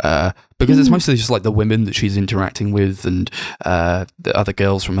so, because it's mostly just like the women that she's interacting with, and the other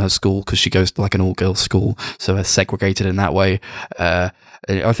girls from her school, because she goes to like an all-girls school, so they're segregated in that way. I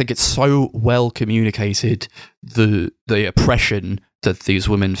think it's so well communicated, the oppression that these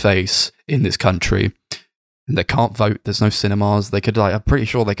women face in this country. They can't vote. There's no cinemas. They could I'm pretty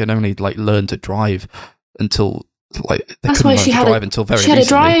sure they could only learn to drive until That's why she had a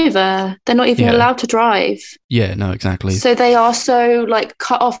driver. They're not even allowed to drive. Yeah, no, exactly. So they are so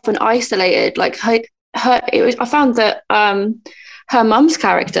cut off and isolated. I found that her mum's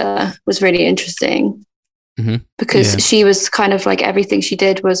character was really interesting, because she was kind of like everything she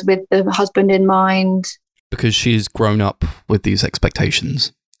did was with the husband in mind. Because she's grown up with these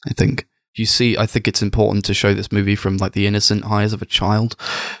expectations, I think. I think it's important to show this movie from the innocent eyes of a child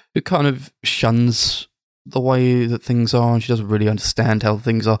who kind of shuns the way that things are, and she doesn't really understand how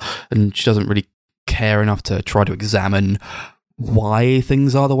things are, and she doesn't really care enough to try to examine why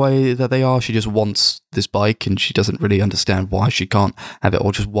things are the way that they are. She just wants this bike, and she doesn't really understand why she can't have it,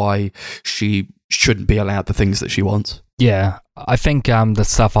 or just why she shouldn't be allowed the things that she wants. Yeah, I think the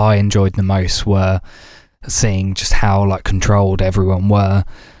stuff I enjoyed the most were seeing just how controlled everyone were.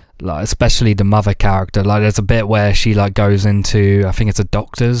 Especially the mother character. There's a bit where she goes into, I think it's a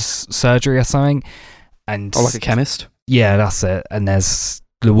doctor's surgery or something, and like a chemist. Yeah, that's it. And there's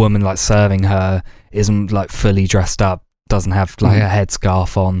the woman serving her isn't fully dressed up doesn't have like a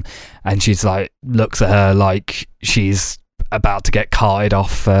headscarf on, and she's like looks at her like she's about to get carted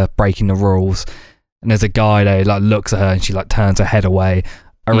off for breaking the rules. And there's a guy there like looks at her and she like turns her head away.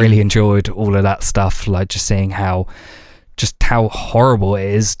 I really enjoyed all of that stuff, like just seeing how horrible it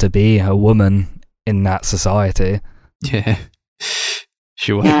is to be a woman in that society. Yeah.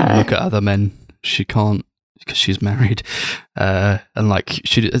 She won't look at other men. She can't because she's married. And like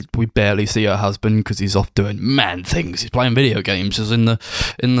we barely see her husband because he's off doing man things. He's playing video games. He's in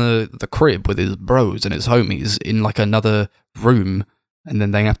the crib with his bros and his homies in like another room. And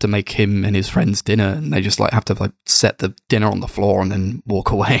then they have to make him and his friends dinner, and they just like have to like set the dinner on the floor and then walk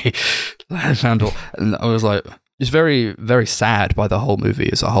away. And I was like, it's very, very sad by the whole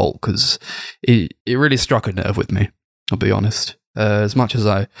movie as a whole, because it really struck a nerve with me, I'll be honest. As much as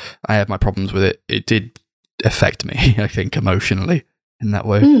I have my problems with it, it did affect me, I think, emotionally in that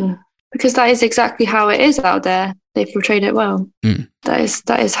way. Because that is exactly how it is out there. They portrayed it well. That is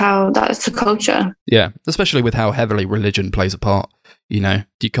the culture. Yeah, especially with how heavily religion plays a part. You know,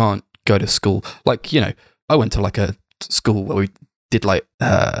 you can't go to school. Like, you know, I went to like a school where we did like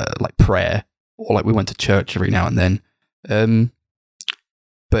prayer, or like we went to church every now and then.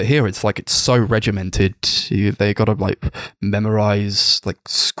 But here it's like it's so regimented. They got to like memorize like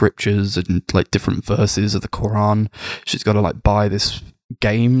scriptures and like different verses of the Quran. She's got to like buy this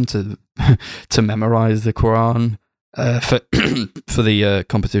game to memorize the Quran for the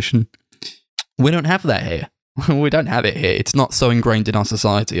competition. We don't have that here. We don't have it here. It's not so ingrained in our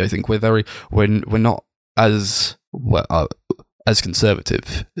society. I think we're not as as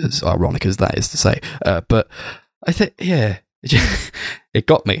conservative, as ironic as that is to say. But I think, yeah, it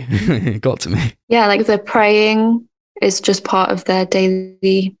got me. It got to me. Yeah, like the praying is just part of their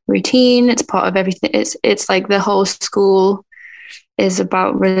daily routine. It's part of everything. It's like the whole school is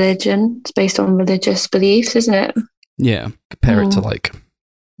about religion. It's based on religious beliefs, isn't it? Yeah. Compare it to like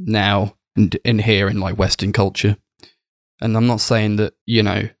now and in here in like Western culture. And I'm not saying that, you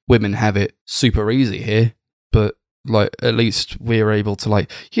know, women have it super easy here, but like at least we're able to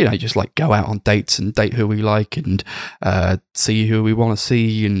like, you know, just like go out on dates and date who we like and see who we want to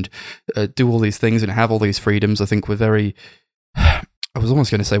see and do all these things and have all these freedoms. I think we're very, I was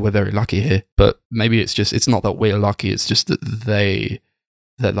almost going to say we're very lucky here, but maybe it's not that we're lucky. It's just that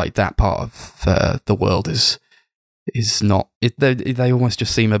like that part of the world is not, they almost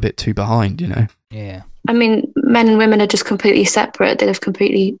just seem a bit too behind, you know? Yeah. I mean, men and women are just completely separate. They live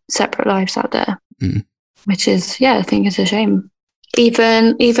completely separate lives out there, which is, I think it's a shame.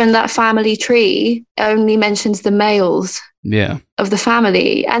 Even that family tree only mentions the males of the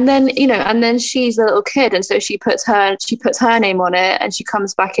family. And then, you know, and then she's a little kid. And so she puts her name on it and she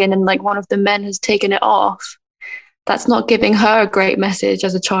comes back in and like one of the men has taken it off. That's not giving her a great message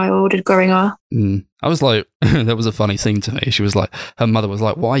as a child growing up. I was like, that was a funny scene to me. She was like, her mother was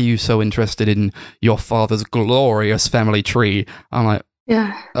like, why are you so interested in your father's glorious family tree? I'm like,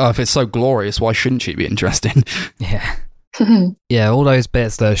 if it's so glorious, why shouldn't she be interested? Yeah. Yeah, all those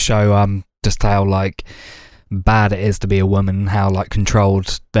bits that show just how like bad it is to be a woman, how like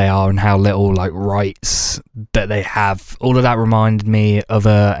controlled they are and how little like rights that they have. All of that reminded me of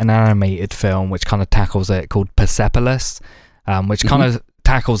an animated film which kind of tackles it, called Persepolis, which kind of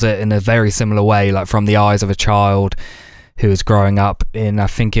tackles it in a very similar way, like from the eyes of a child who was growing up in, I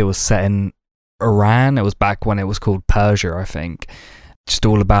think it was set in Iran. It was back when it was called Persia, I think. Just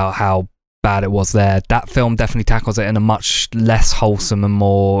all about how bad it was there. That film definitely tackles it in a much less wholesome and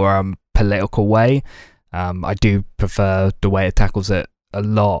more political way. I do prefer the way it tackles it a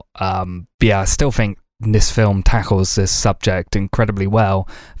lot. But yeah, I still think this film tackles this subject incredibly well.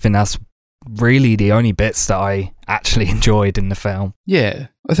 I think that's really the only bits that I actually enjoyed in the film. Yeah,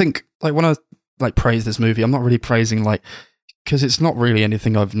 I think like when I like praise this movie, I'm not really praising like, because it's not really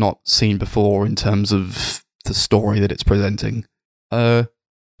anything I've not seen before in terms of the story that it's presenting. But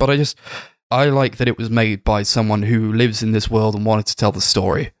I like that it was made by someone who lives in this world and wanted to tell the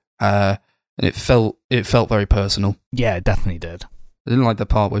story. And it felt very personal. Yeah, it definitely did. I didn't like the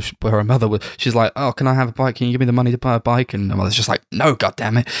part where her mother she's like, oh, can I have a bike? Can you give me the money to buy a bike? And her mother's just like, no,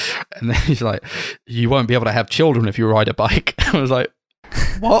 goddammit. And then she's like, you won't be able to have children if you ride a bike. I was like,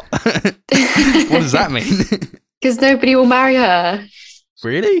 what? What does that mean? Because nobody will marry her.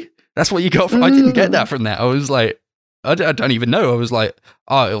 Really? That's what you got from I didn't get that from that. I was like, I don't even know. I was like,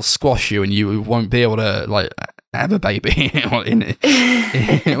 oh, it'll squash you and you won't be able to like have a baby in it.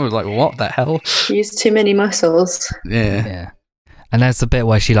 It was like, what the hell? Use too many muscles. Yeah. And there's the bit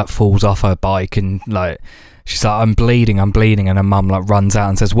where she like falls off her bike and like she's like, I'm bleeding, and her mum like runs out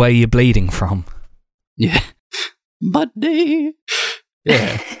and says, where are you bleeding from? Yeah. Buddy.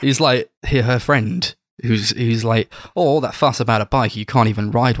 Yeah. He's like, her friend who's like, oh, all that fuss about a bike, you can't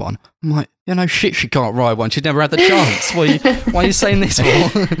even ride one. I'm like, no shit, she can't ride one. She'd never had the chance. Why are you saying this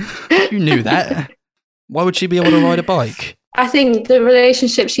for? You knew that. Why would she be able to ride a bike? I think the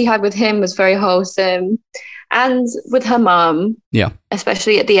relationship she had with him was very wholesome. And with her mum,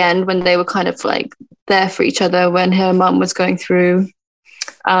 especially at the end when they were kind of like there for each other, when her mum was going through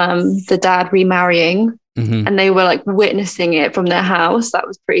the dad remarrying, and they were like witnessing it from their house. That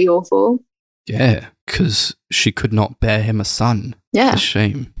was pretty awful. Yeah, because she could not bear him a son. Yeah, it's a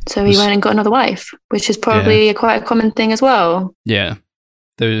shame. So he went and got another wife, which is probably quite a common thing as well. Yeah,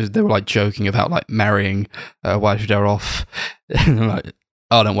 they were like joking about like marrying Wadjda off. And like,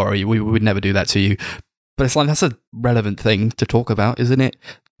 oh, don't worry, we would never do that to you. But it's like, that's a relevant thing to talk about, isn't it?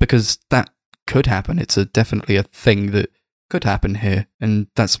 Because that could happen. It's definitely a thing that could happen here, and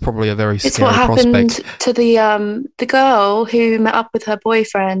that's probably a very scary prospect. It's what happened to the girl who met up with her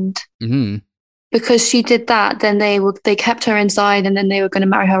boyfriend. Mm-hmm. Because she did that, then they kept her inside, and then they were going to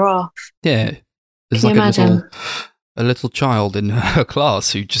marry her off. Yeah, there's like a little child in her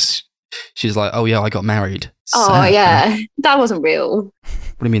class who she's like, oh yeah, I got married. Oh yeah, that wasn't real.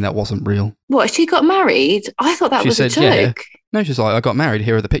 What do you mean that wasn't real? What, she got married? I thought that was a joke. Yeah. No, she's like, I got married.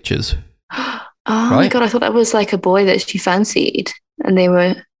 Here are the pictures. Oh my God, I thought that was like a boy that she fancied. And they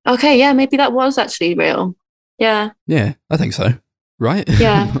were, okay, yeah, maybe that was actually real. Yeah. Yeah, I think so. Right?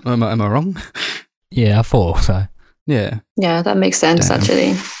 Yeah. am I wrong? Yeah, I thought so. Yeah. Yeah, that makes sense,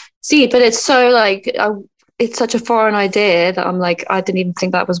 actually. See, but it's so like, it's such a foreign idea that I'm like, I didn't even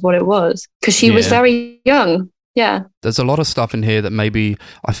think that was what it was. Because she was very young. Yeah. There's a lot of stuff in here that maybe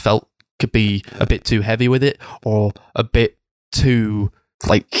I felt could be a bit too heavy with it, or a bit too,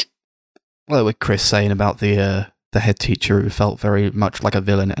 like, well, with Chris saying about the head teacher who felt very much like a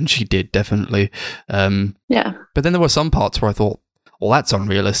villain, and she did definitely. Yeah. But then there were some parts where I thought, well, that's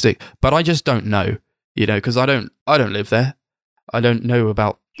unrealistic. But I just don't know, because I don't live there. I don't know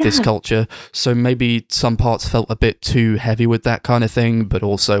about this culture, so maybe some parts felt a bit too heavy with that kind of thing, but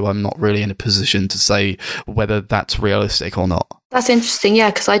also I'm not really in a position to say whether that's realistic or not. That's interesting, yeah,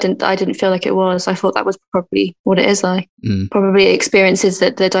 because I didn't feel like it was. I thought that was probably what it is like. Probably experiences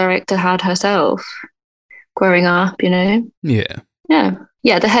that the director had herself growing up, Yeah. Yeah.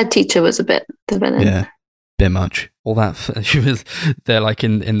 Yeah, the head teacher was a bit the villain. Yeah, bit much. All that, she was there like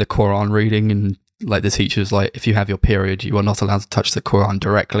in the Quran reading, and like the teacher's like, if you have your period, you are not allowed to touch the Quran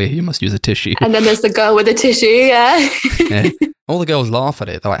directly. You must use a tissue. And then there's the girl with the tissue, yeah. All the girls laugh at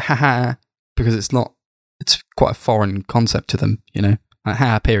it. They're like, haha, because it's quite a foreign concept to them, Like,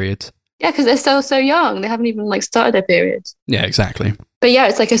 ha, periods. Yeah, because they're still so young. They haven't even like started their periods. Yeah, exactly. But yeah,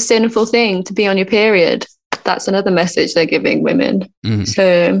 it's like a sinful thing to be on your period. That's another message they're giving women. So,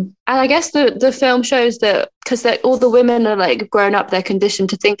 and I guess the film shows that because all the women are like grown up, they're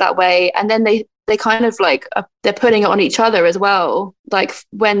conditioned to think that way, and then they kind of like they're putting it on each other as well. Like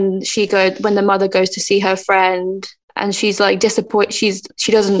when the mother goes to see her friend, and she's like disappointed. She's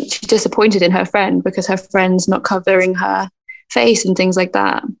disappointed in her friend because her friend's not covering her face and things like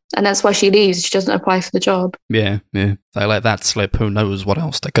that, and that's why she leaves. She doesn't apply for the job. Yeah. They let that slip. Who knows what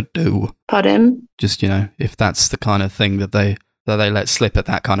else they could do? Pardon? Just if that's the kind of thing that they let slip at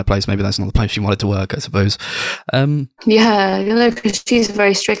that kind of place, maybe that's not the place she wanted to work, I suppose. Yeah, because she's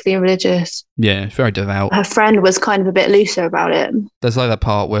very strictly religious. Yeah, very devout. Her friend was kind of a bit looser about it. There's like that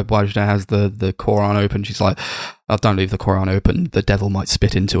part where Wadjda has the Quran open. She's like, oh, don't leave the Quran open. The devil might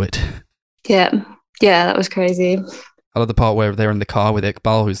spit into it. Yeah, that was crazy. I love the part where they're in the car with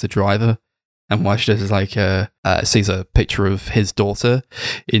Iqbal, who's the driver, and Wadjda is like sees a picture of his daughter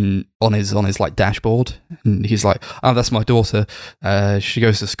on his like dashboard, and he's like, "Oh, that's my daughter. She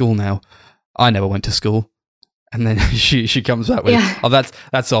goes to school now. I never went to school." And then she comes back with, "Oh,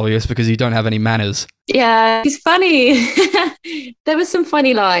 that's obvious because you don't have any manners." Yeah, he's funny. There was some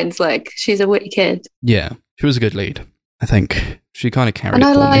funny lines, like she's a witty kid. Yeah, she was a good lead. I think she kind of carried it for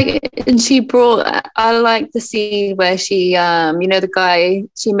me. And I like the scene where she, the guy,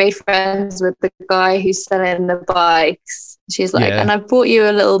 she made friends with the guy who's selling the bikes. She's like, and I bought you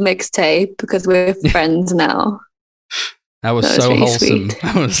a little mixtape because we're friends now. That was so really wholesome. Sweet.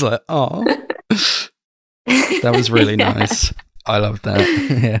 I was like, oh, that was really nice. I loved that.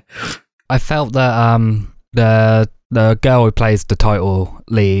 Yeah. I felt that the girl who plays the title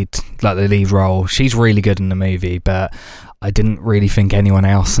lead, like the lead role, she's really good in the movie, but I didn't really think anyone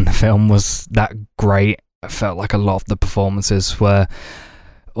else in the film was that great. I felt like a lot of the performances were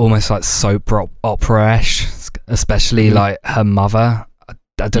almost like soap opera-ish, especially like her mother.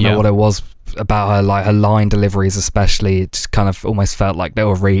 I don't know what it was about her, like her line deliveries especially. It just kind of almost felt like they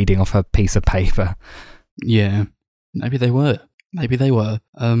were reading off a piece of paper. Yeah, maybe they were.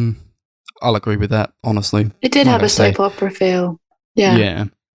 I'll agree with that, honestly. It did have a soap opera feel. Yeah.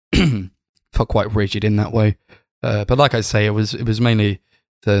 Yeah. Felt quite rigid in that way. But like I say, it was mainly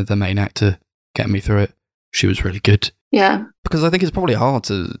the main actor getting me through it. She was really good. Yeah. Because I think it's probably hard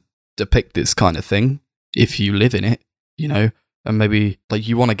to depict this kind of thing if you live in it, you know, and maybe like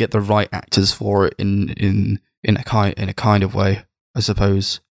you want to get the right actors for it in a kind of way, I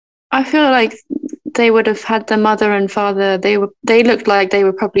suppose. I feel like they would have had the mother and father. They looked like they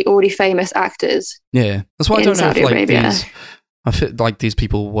were probably already famous actors. Yeah, that's why I don't know Saudi if like Arabia. I feel like these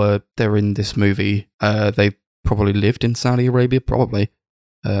people they're in this movie. They probably lived in Saudi Arabia, probably.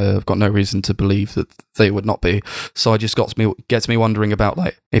 I've got no reason to believe that they would not be. So it just gets me wondering about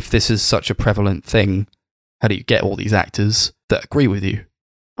like if this is such a prevalent thing, how do you get all these actors that agree with you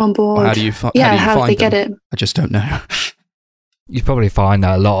On board. Or how do you find they get it? I just don't know. You probably find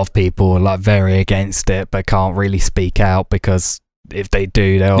that a lot of people are like very against it, but can't really speak out because if they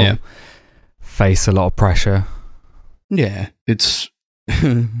do, they'll face a lot of pressure. Yeah, it's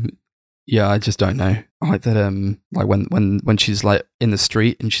yeah. I just don't know. I like that. Like when she's like in the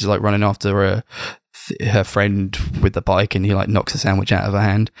street and she's like running after her friend with the bike, and he like knocks a sandwich out of her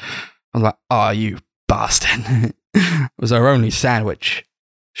hand. I was like, "Oh, you bastard! It was her only sandwich.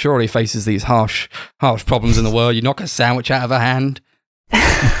 Surely faces these harsh problems in the world. You knock a sandwich out of her hand.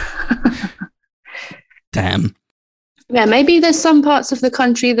 Damn." Yeah, maybe there's some parts of the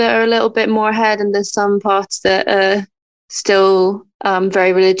country that are a little bit more ahead, and there's some parts that are still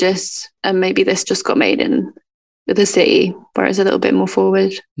very religious, and maybe this just got made in the city where it's a little bit more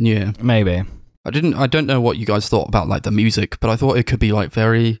forward. Yeah, maybe. I don't know what you guys thought about like the music, but I thought it could be like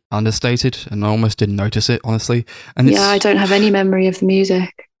very understated, and I almost didn't notice it, honestly. And yeah, I don't have any memory of the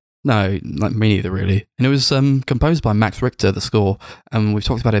music. No, like me neither, really. And it was composed by Max Richter, the score, and we've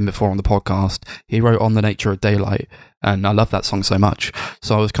talked about him before on the podcast. He wrote On the Nature of Daylight, and I love that song so much.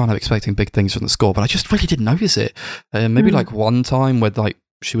 So I was kind of expecting big things from the score, but I just really didn't notice it. Maybe like one time where like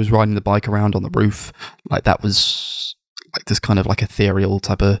she was riding the bike around on the roof, like that was like this kind of like ethereal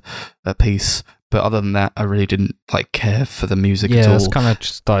type of piece. But other than that, I really didn't like care for the music at all. Yeah, it's kind of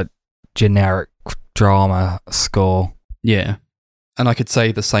just like generic drama score. Yeah. And I could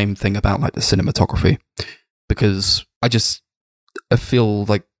say the same thing about like the cinematography, because I feel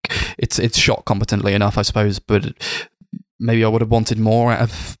like it's shot competently enough, I suppose, but maybe I would have wanted more out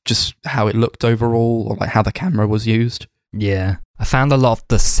of just how it looked overall, or like how the camera was used. Yeah, I found a lot of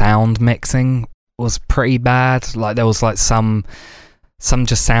the sound mixing was pretty bad. Like there was like some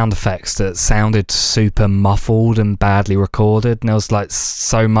just sound effects that sounded super muffled and badly recorded, and there was like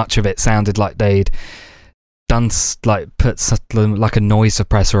so much of it sounded like they'd done like put like a noise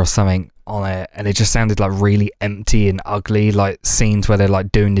suppressor or something on it, and it just sounded like really empty and ugly. Like scenes where they're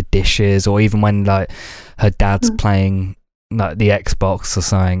like doing the dishes, or even when like her dad's playing like the Xbox or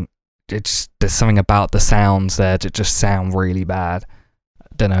something. There's something about the sounds there that just sound really bad.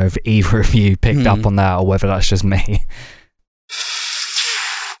 I don't know if either of you picked up on that or whether that's just me.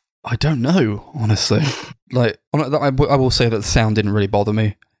 I don't know, honestly. Like I will say that the sound didn't really bother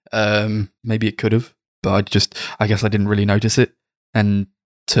me. Maybe it could have. But I guess I didn't really notice it. And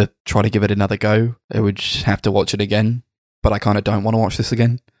to try to give it another go, I would just have to watch it again. But I kind of don't want to watch this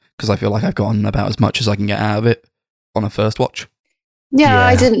again, because I feel like I've gotten about as much as I can get out of it on a first watch. Yeah,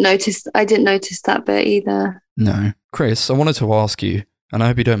 I didn't notice that bit either. No. Chris, I wanted to ask you, and I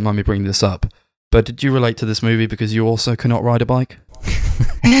hope you don't mind me bringing this up, but did you relate to this movie because you also cannot ride a bike?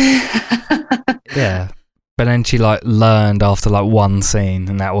 Yeah. But then she like learned after like one scene,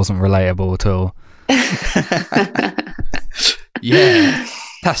 and that wasn't relatable at all. Yeah,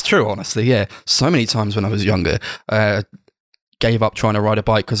 that's true, honestly. Yeah, so many times when I was younger, gave up trying to ride a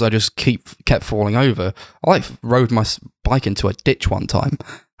bike because I just kept falling over. I like rode my bike into a ditch one time.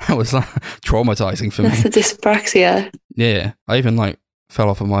 That was like traumatizing for me. That's a dyspraxia. Yeah, I even like fell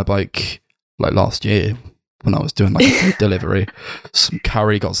off of my bike like last year when I was doing like a food delivery. Some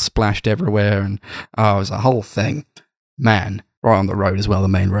curry got splashed everywhere, and it was a whole thing. Man, right on the road as well, the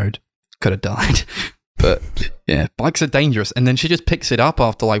main road. Could have died. But yeah, bikes are dangerous. And then she just picks it up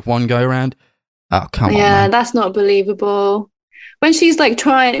after like one go around. Oh, come on. Yeah, man. That's not believable. When she's like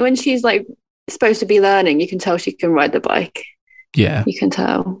supposed to be learning, you can tell she can ride the bike. Yeah. You can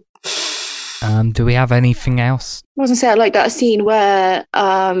tell. Do we have anything else? I was gonna say I like that scene where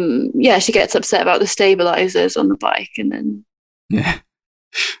she gets upset about the stabilizers on the bike, and then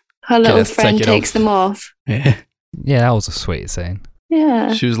her little friend takes them off. Yeah. Yeah, that was a sweet scene.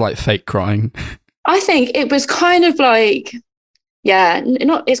 Yeah. She was like fake crying. I think it was kind of like,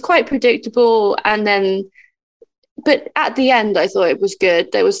 it's quite predictable, and then, but at the end, I thought it was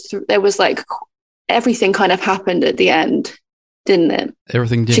good. There was like everything kind of happened at the end. didn't it?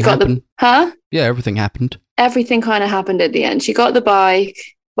 Everything did She got happen. Huh? Yeah, everything happened. Everything kind of happened at the end. She got the bike.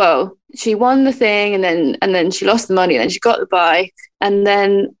 Well, she won the thing, and then she lost the money. And then she got the bike, and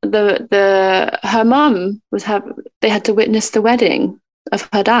then her mum they had to witness the wedding of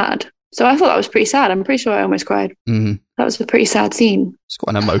her dad. So I thought that was pretty sad. I'm pretty sure I almost cried. Mm. That was a pretty sad scene. It's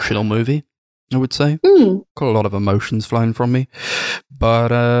quite an emotional movie, I would say. Mm. Got a lot of emotions flowing from me,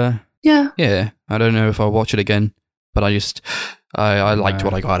 but yeah, I don't know if I'll watch it again. But I liked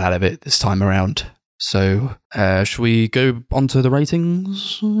what I got out of it this time around. So, should we go on to the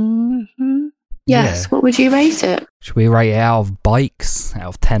ratings? Yes. Yeah. What would you rate it? Should we rate it out of bikes? Out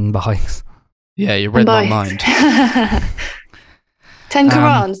of 10 bikes? Yeah, you read my mind. 10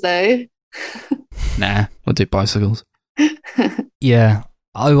 Qurans, though. Nah, we'll do bicycles. Yeah,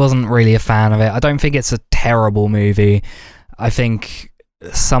 I wasn't really a fan of it. I don't think it's a terrible movie. I think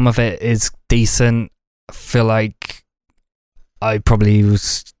some of it is decent. I feel like I probably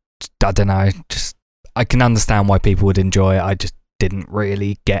was, I don't know, just I can understand why people would enjoy it. I just didn't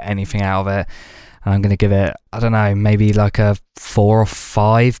really get anything out of it. And I'm going to give it, I don't know, maybe like a 4 or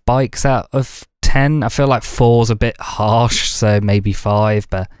 5 bikes out of 10. I feel like 4's a bit harsh, so maybe 5,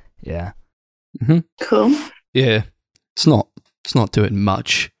 but yeah. Mm-hmm. Cool. Yeah, it's not doing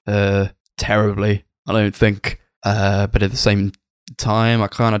much terribly, I don't think. But at the same time, I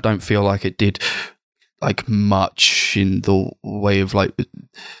kind of don't feel like it did like much in the way of like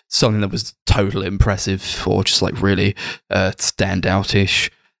something that was totally impressive or just like really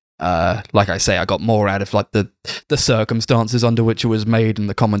standout-ish. Like I say, I got more out of like the circumstances under which it was made and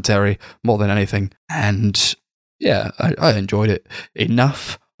the commentary more than anything. And yeah, I enjoyed it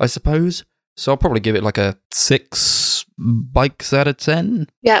enough, I suppose. So I'll probably give it like a 6 bikes out of 10.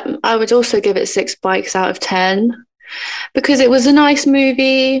 Yeah, I would also give it 6 bikes out of 10 because it was a nice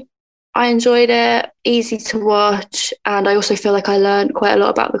movie. I enjoyed it, easy to watch, and I also feel like I learned quite a lot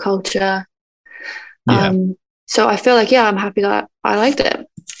about the culture. Yeah. So I feel like, I'm happy that I liked it.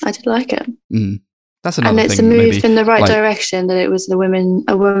 I did like it. That's another thing. And it's a move maybe, in the right like, direction, that it was a woman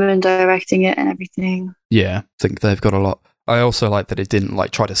directing it and everything. Yeah, I think they've got a lot. I also like that it didn't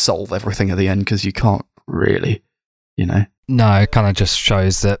like try to solve everything at the end because you can't really, you know. No, it kind of just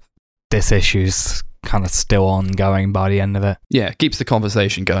shows that this issue's kind of still ongoing by the end of it. Yeah, it keeps the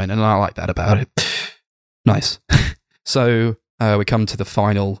conversation going, and I like that about it. Nice. So we come to the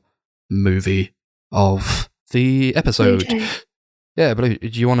final movie of the episode. Okay. Yeah, but do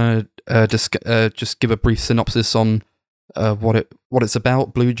you want to just give a brief synopsis on what it's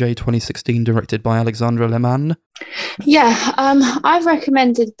about? Blue Jay 2016, directed by Alexandre Lehmann. Yeah, I've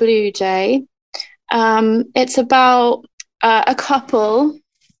recommended Blue Jay. It's about a couple.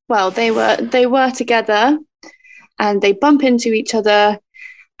 Well, they were together, and they bump into each other,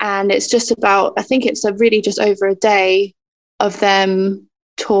 and it's just about, I think it's really just over a day of them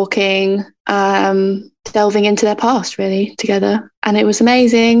talking, delving into their past really together, and it was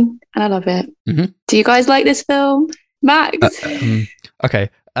amazing, and I love it. Mm-hmm. Do you guys like this film, Max? Okay.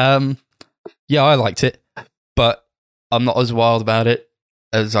 Yeah, I liked it, but I'm not as wild about it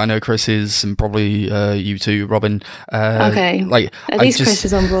as I know Chris is, and probably you too, Robin. Okay. Like, at least Chris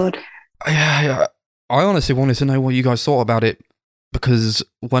is on board. I honestly wanted to know what you guys thought about it, because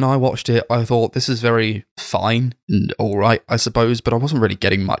when I watched it, I thought this is very fine and all right, I suppose, but I wasn't really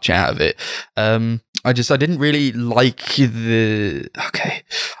getting much out of it. I didn't really like okay,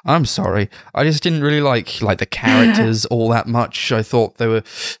 I'm sorry. I just didn't really like the characters all that much. I thought they were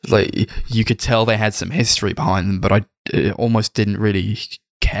like, you could tell they had some history behind them, but I almost didn't really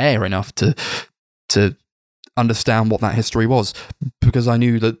care enough to understand what that history was, because I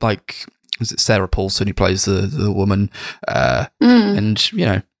knew that, like, was it Sarah Paulson who plays the woman, and you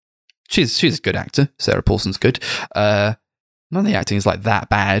know, she's a good actor. Sarah Paulson's good. None of the acting is like that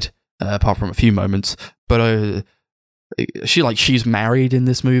bad, apart from a few moments. But she's married in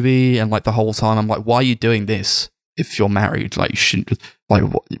this movie, and like the whole time I'm like, why are you doing this if you're married? Like, you shouldn't. Like,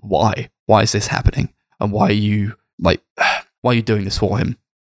 why is this happening? And why are you doing this for him?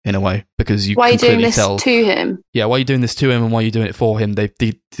 In a way, because you why are you doing this tell, to him? Yeah, why are you doing this to him, and why are you doing it for him? They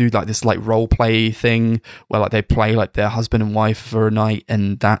do like this like role play thing where like they play like their husband and wife for a night,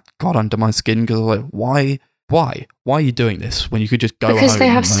 and that got under my skin because I was like, why are you doing this when you could just go home? Because they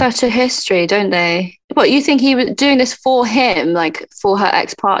have such a history, don't they? What, you think he was doing this for him, like for her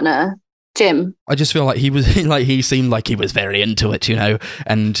ex-partner, Jim? I just feel like he was like, he seemed like he was very into it, you know,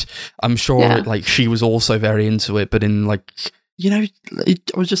 and I'm sure like she was also very into it, but in like, you know, I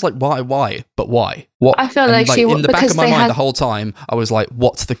was just like, why? But why? What? I feel like she, in the back of my mind the whole time, I was like,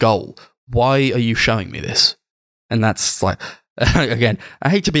 what's the goal? Why are you showing me this? And that's like, again, I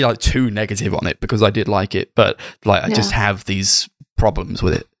hate to be like too negative on it because I did like it, but like I just have these problems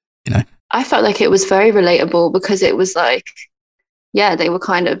with it, you know. I felt like it was very relatable because it was like, they were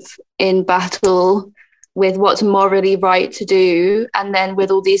kind of in battle with what's morally right to do, and then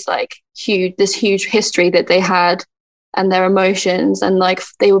with all these like huge history that they had and their emotions, and like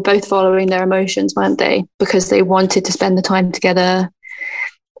they were both following their emotions, weren't they? Because they wanted to spend the time together.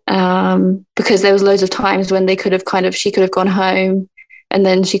 Because there was loads of times when she could have gone home, and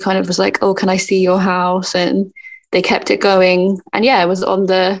then she kind of was like, oh, can I see your house? And they kept it going, and it was on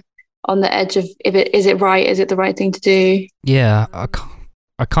the edge of, is it right? Is it the right thing to do? Yeah,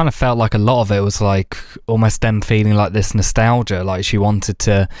 I kind of felt like a lot of it was like almost them feeling like this nostalgia, like she wanted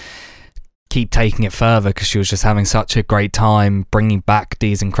to keep taking it further because she was just having such a great time bringing back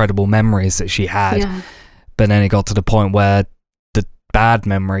these incredible memories that she had. Yeah. But then it got to the point where the bad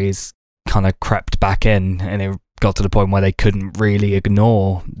memories kind of crept back in, and it got to the point where they couldn't really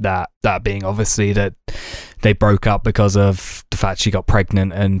ignore that being obviously that they broke up because of the fact she got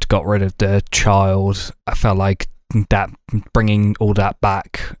pregnant and got rid of the child. I felt like that bringing all that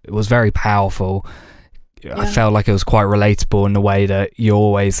back, it was very powerful. I felt like it was quite relatable in the way that you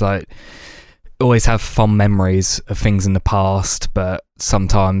always have fond memories of things in the past, but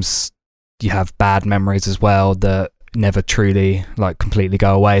sometimes you have bad memories as well that never truly like completely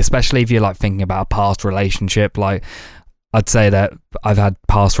go away, especially if you're like thinking about a past relationship. Like I'd say that I've had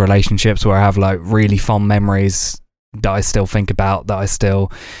past relationships where I have like really fond memories that I still think about, that I still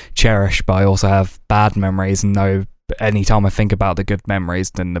cherish, but I also have bad memories, and know anytime I think about the good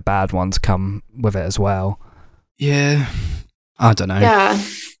memories, then the bad ones come with it as well. Yeah, I don't know. Yeah,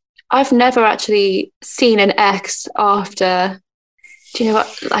 I've never actually seen an ex after. Do you know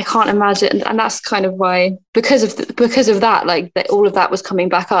what? I can't imagine, and that's kind of why, because of that, like all of that was coming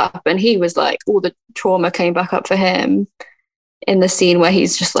back up, and he was like, all the trauma came back up for him in the scene where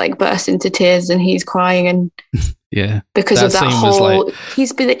he's just like burst into tears and he's crying, and because of that whole,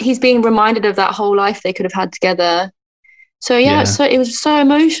 like, he's being reminded of that whole life they could have had together. So so it was so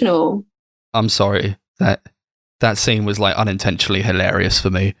emotional. I'm sorry, that scene was like unintentionally hilarious for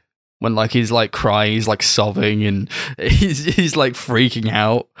me. When like he's like crying, he's like sobbing, and he's like freaking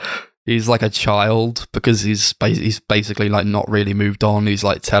out. He's like a child because he's basically like not really moved on. He's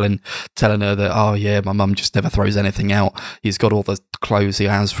like telling her that, oh yeah, my mum just never throws anything out. He's got all the clothes he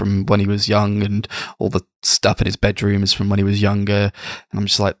has from when he was young, and all the stuff in his bedroom is from when he was younger. And I'm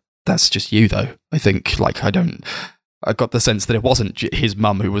just like, that's just you though. I think like I got the sense that it wasn't his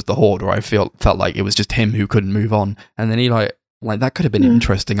mum who was the hoarder. I felt like it was just him who couldn't move on. And then he like that could have been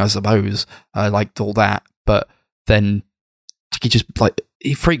interesting, I suppose. I liked all that, but then he just like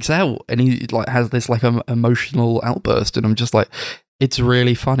he freaks out and he like has this like emotional outburst, and I'm just like, it's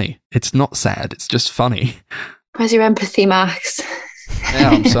really funny. It's not sad. It's just funny. Where's your empathy, Max?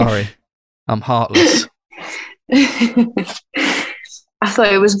 Yeah, I'm sorry. I'm heartless. I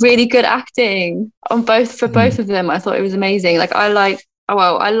thought it was really good acting on both of them. I thought it was amazing. Like I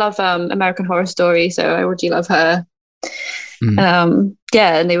love American Horror Story, so I already love her. And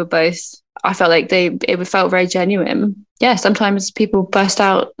they were both, I felt like it felt very genuine. Yeah, sometimes people burst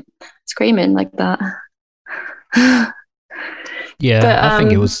out screaming like that. I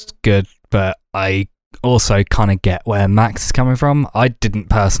think it was good, but I also kind of get where Max is coming from. I didn't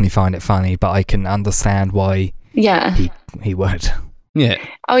personally find it funny, but I can understand why he would. Yeah.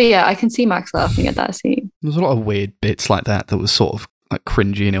 Oh yeah, I can see Max laughing at that scene. There's a lot of weird bits like that was sort of like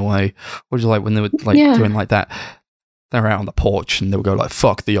cringy in a way. Or just like when they were like doing like that. They were out on the porch and they would go like,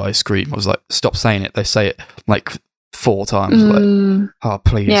 fuck the ice cream. I was like, stop saying it. They say it like 4 times. Like, oh,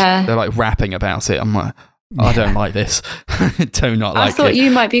 please. Yeah. They're like rapping about it. I'm like, I don't like this. Do not like it. I thought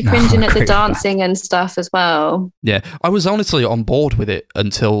you might be cringing at the dancing and stuff as well. Yeah. I was honestly on board with it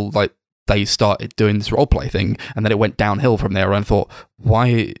until like they started doing this roleplay thing, and then it went downhill from there, and I thought,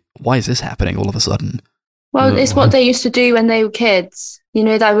 why is this happening all of a sudden? Well, it's what they used to do when they were kids. You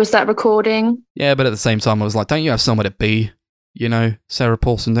know, that was that recording. Yeah, but at the same time, I was like, don't you have somewhere to be? You know, Sarah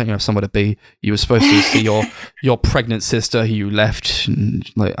Paulson, don't you have somewhere to be? You were supposed to see your pregnant sister who you left. And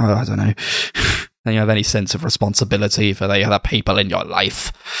like, I don't know. Don't you have any sense of responsibility for the other people in your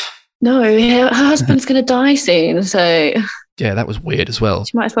life? No, her husband's going to die soon, so... Yeah, that was weird as well.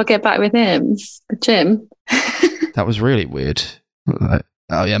 She might as well get back with him, with Jim. That was really weird. Like,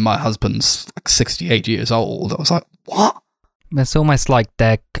 oh yeah, my husband's like 68 years old. I was like, what? It's almost like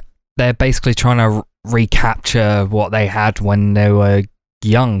they're basically trying to recapture what they had when they were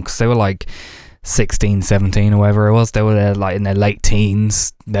young, because they were like 16, 17 or whatever it was. They were like in their late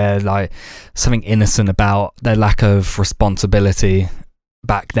teens. They're like something innocent about their lack of responsibility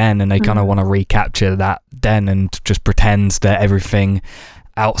back then, and they kind of want to recapture that then and just pretend that everything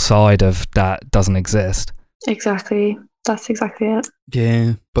outside of that doesn't exist. Exactly. That's exactly it.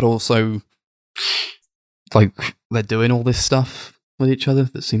 Yeah, but also, like, they're doing all this stuff with each other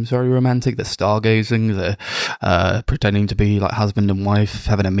that seems very romantic. They're stargazing, they're pretending to be like husband and wife,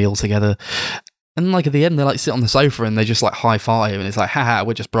 having a meal together. And like at the end, they like sit on the sofa and they just like high five, and it's like, haha,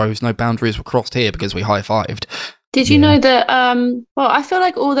 we're just bros, no boundaries were crossed here because we high fived. Did you know that, well, I feel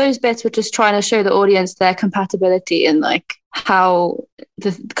like all those bits were just trying to show the audience their compatibility and like how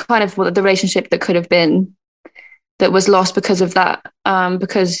the kind of the relationship that could have been, that was lost because of that,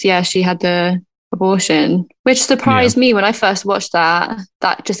 because she had the abortion, which surprised me when I first watched that.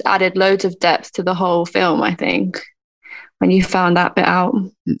 That just added loads of depth to the whole film, I think, when you found that bit out.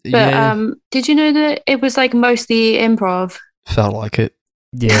 But did you know that it was like mostly improv? Felt like it.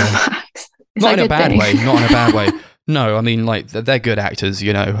 Yeah. Not in a bad way. Not in a bad way. No, I mean, like, they're good actors,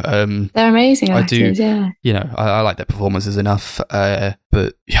 you know. They're amazing actors, You know, I like their performances enough,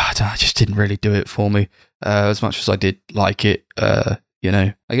 but yeah, I just didn't really do it for me. As much as I did like it, you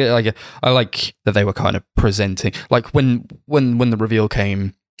know, I like that they were kind of presenting, like when the reveal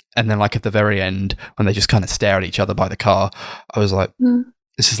came, and then like at the very end when they just kind of stare at each other by the car, I was like,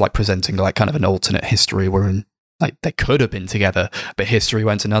 this is like presenting like kind of an alternate history wherein like they could have been together, but history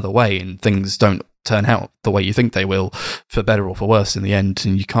went another way, and things don't turn out the way you think they will, for better or for worse in the end,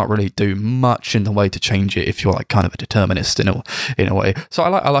 and you can't really do much in the way to change it if you're like kind of a determinist in a way. So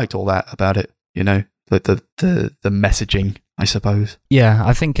I liked all that about it, you know, the messaging, I suppose. Yeah,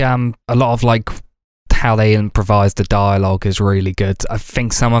 I think a lot of like how they improvise the dialogue is really good. I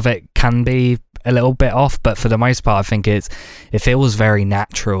think some of it can be a little bit off, but for the most part I think it feels very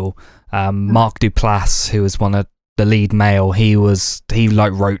natural. Mark Duplass, who was one of the lead male, he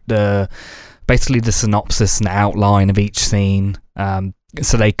like wrote basically the synopsis and outline of each scene,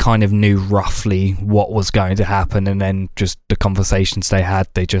 so they kind of knew roughly what was going to happen, and then just the conversations they had,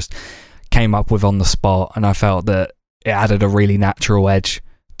 they just came up with on the spot, and I felt that it added a really natural edge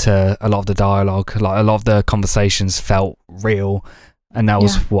to a lot of the dialogue. Like a lot of the conversations felt real, and that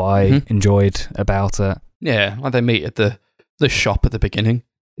was what I enjoyed about it. Yeah, like they meet at the shop at the beginning.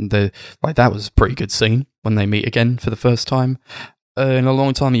 That was a pretty good scene when they meet again for the first time in a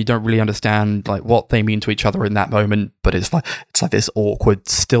long time. You don't really understand like what they mean to each other in that moment, but it's like this awkward,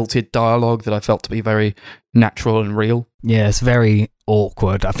 stilted dialogue that I felt to be very natural and real. Yeah, it's very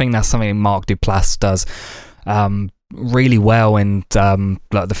awkward. I think that's something Mark Duplass does really well in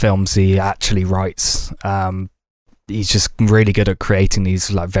like the films he actually writes. He's just really good at creating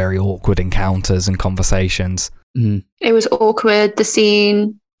these like very awkward encounters and conversations. It was awkward, the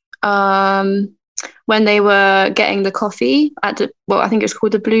scene when they were getting the coffee at I think it was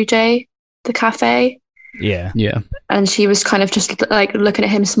called the Blue Jay, the cafe. Yeah. And she was kind of just like looking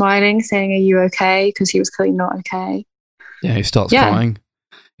at him smiling, saying, "Are you okay?" Because he was clearly not okay. Yeah, he starts crying.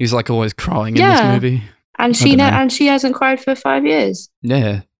 He's like always crying in this movie. And she hasn't cried for 5 years.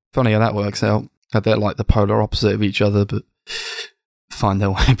 Yeah. Funny how that works out. How they're like the polar opposite of each other, but find their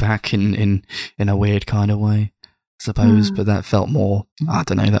way back in a weird kind of way, I suppose. But that felt more, I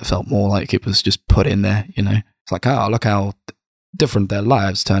don't know, that felt more like it was just put in there, you know. It's like, oh, look how different their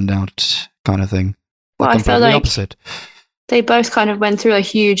lives turned out, kind of thing. Well, I felt like opposite. They both kind of went through a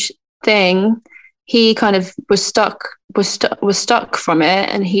huge thing. He kind of was stuck from it,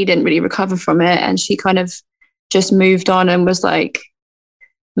 and he didn't really recover from it. And she kind of just moved on and was like,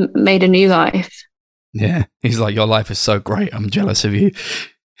 made a new life. Yeah, he's like, your life is so great, I'm jealous of you.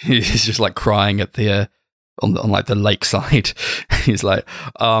 He's just like crying at the on like the lakeside. He's like,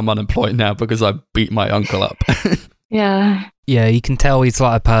 oh, I'm unemployed now because I beat my uncle up. Yeah, you can tell he's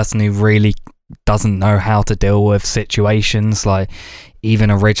like a person who really doesn't know how to deal with situations. Like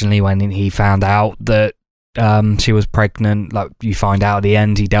even originally when he found out that she was pregnant, like you find out at the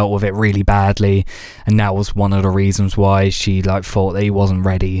end he dealt with it really badly, and that was one of the reasons why she like thought that he wasn't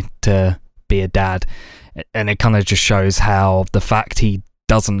ready to be a dad. And it kind of just shows how the fact he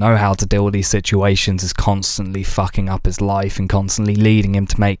doesn't know how to deal with these situations is constantly fucking up his life and constantly leading him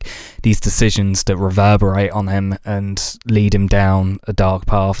to make these decisions that reverberate on him and lead him down a dark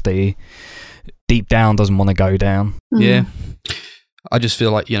path that he deep down doesn't want to go down. Yeah, I just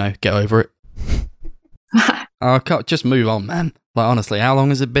feel like, you know, get over it. I can't just move on, man. Like honestly, how long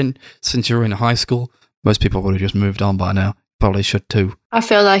has it been since you were in high school? Most people would have just moved on by now. Probably should too. I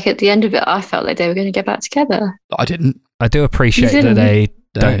feel like at the end of it, I felt like they were going to get back together. I didn't. I do appreciate that they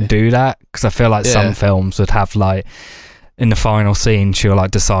don't do that, because I feel like some films would have like in the final scene she'll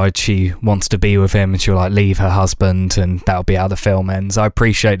like decide she wants to be with him and she'll like leave her husband, and that'll be how the film ends. I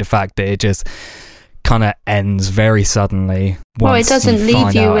appreciate the fact that it just kind of ends very suddenly. Well, it doesn't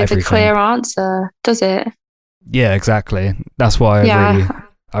leave you with everything. a clear answer, does it? Yeah, exactly. That's why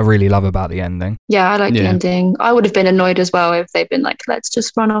I really love about the ending. Yeah, I like the ending. I would have been annoyed as well if they'd been like, let's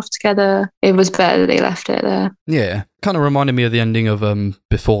just run off together. It was better that they left it there. Yeah, kind of reminded me of the ending of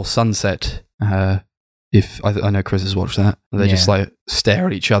Before Sunset. If I know Chris has watched that, they just like stare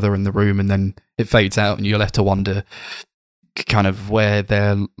at each other in the room, and then it fades out, and you're left to wonder kind of where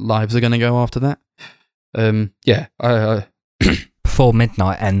their lives are going to go after that. Before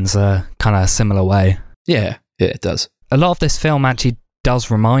Midnight ends kind of a similar way. Yeah, it does. A lot of this film actually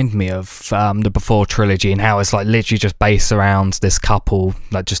does remind me of the Before trilogy, and how it's like literally just based around this couple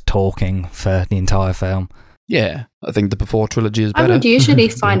like just talking for the entire film. Yeah, I think the Before trilogy is better. I would usually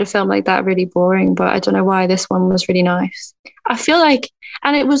find a film like that really boring, but I don't know why this one was really nice. I feel like,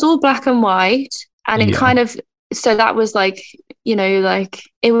 and it was all black and white, and it kind of, so that was like, you know, like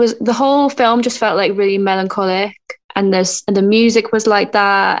it was, the whole film just felt like really melancholic. And the music was like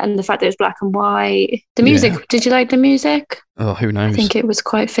that, and the fact that it was black and white. The music, did you like the music? Oh, who knows? I think it was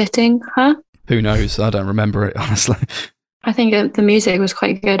quite fitting, huh? Who knows? I don't remember it, honestly. I think the music was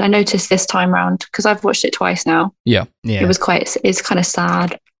quite good. I noticed this time round, because I've watched it twice now. Yeah. It's kind of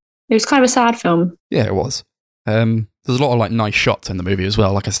sad. It was kind of a sad film. Yeah, it was. There's a lot of like nice shots in the movie as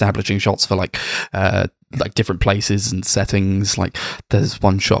well, like establishing shots for like different places and settings. Like there's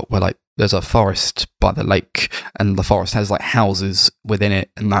one shot where like there's a forest by the lake, and the forest has like houses within it,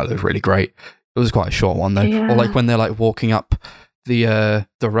 and that looked really great. It was quite a short one though. Yeah. Or like when they're like walking up the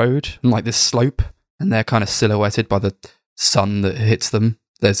road and like this slope, and they're kind of silhouetted by the sun that hits them.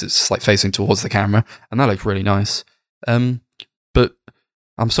 It's like facing towards the camera, and that looked really nice. But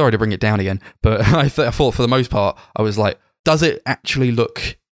I'm sorry to bring it down again, but I thought for the most part, I was like, does it actually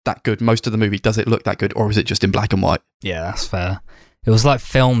look that good? Most of the movie, does it look that good, or is it just in black and white? Yeah, that's fair. It was like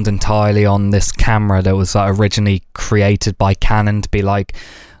filmed entirely on this camera that was like originally created by Canon to be like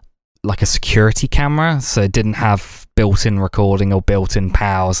a security camera, so it didn't have built-in recording or built-in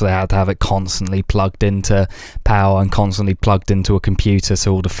power, so they had to have it constantly plugged into power and constantly plugged into a computer,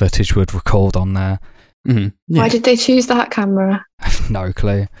 so all the footage would record on there. Mm-hmm. Yeah. Why did they choose that camera? I have no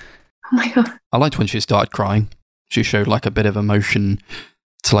clue. Oh my god. I liked when she started crying. She showed like a bit of emotion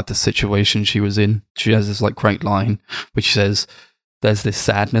to like the situation she was in. She has this like great line which says, "There's this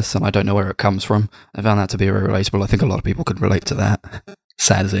sadness and I don't know where it comes from." I found that to be very relatable. I think a lot of people could relate to that,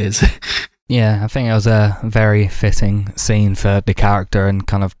 sad as it is. Yeah, I think it was a very fitting scene for the character and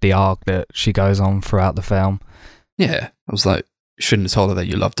kind of the arc that she goes on throughout the film. Yeah, I was like, shouldn't have told her that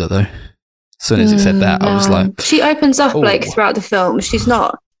you loved her though. As soon as he said that, I was like... She opens up like throughout the film. She's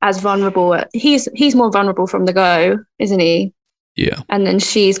not as vulnerable. He's more vulnerable from the go, isn't he? Yeah. And then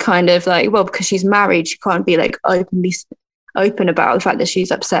she's kind of like, well, because she's married, she can't be like open about the fact that she's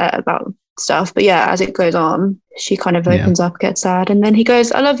upset about stuff. But yeah, as it goes on, she kind of opens up, gets sad, and then he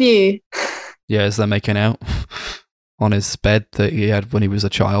goes, "I love you." Yeah, as they're making out on his bed that he had when he was a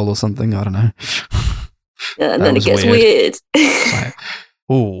child or something. I don't know. Yeah, and then it gets weird. Like,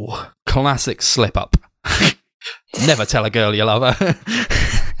 ooh, classic slip up. Never tell a girl you love her.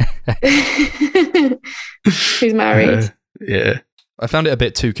 She's married. Yeah. I found it a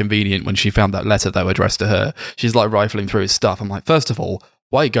bit too convenient when she found that letter that was addressed to her. She's like rifling through his stuff. I'm like, first of all,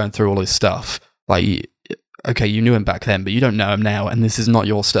 why are you going through all his stuff? Like, okay, you knew him back then, but you don't know him now, and this is not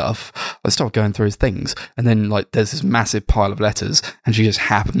your stuff. Let's start going through his things. And then, like, there's this massive pile of letters, and she just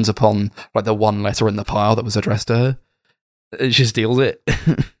happens upon, like, the one letter in the pile that was addressed to her. She steals it.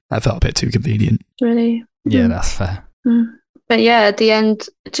 That felt a bit too convenient. Really? Yeah, that's fair. Mm. But yeah, at the end,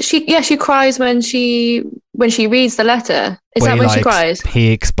 she cries when she reads the letter. Is that when she cries?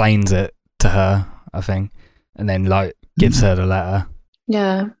 He explains it to her, I think, and then like gives her the letter.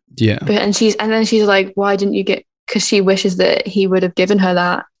 Yeah. Yeah. And then she's like, "Why didn't you get?" Because she wishes that he would have given her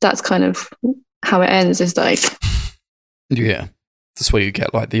that. That's kind of how it ends. Is like. Yeah, that's where you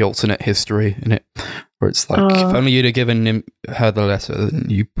get like the alternate history in it, where it's like, if only you'd have given her the letter, then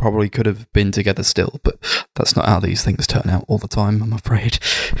you probably could have been together still. But that's not how these things turn out all the time, I'm afraid.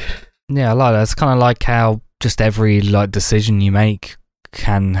 Yeah, I like that. It's kind of like how just every like decision you make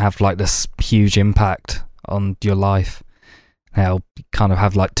can have like this huge impact on your life. How you kind of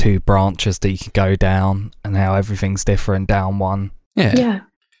have like two branches that you can go down, and how everything's different down one. Yeah.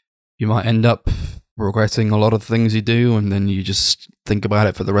 You might end up regretting a lot of things you do, and then you just think about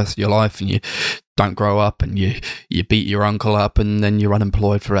it for the rest of your life, and you don't grow up, and you beat your uncle up, and then you're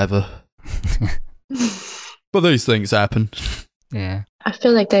unemployed forever. But these things happen. Yeah. I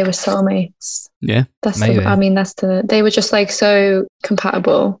feel like they were soulmates. Yeah. They were just like so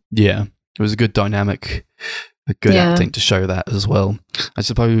compatible. Yeah. It was a good dynamic. good acting to show that as well. I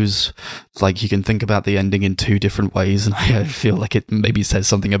suppose, like, you can think about the ending in two different ways, and I feel like it maybe says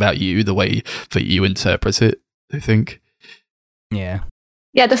something about you, the way that you interpret it, I think. Yeah.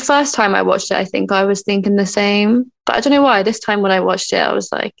 Yeah, the first time I watched it, I think I was thinking the same. But I don't know why. This time when I watched it, I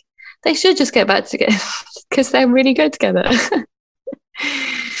was like, they should just get back together because they're really good together.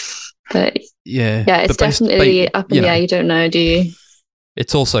 But it's definitely up in the air. You don't know, do you?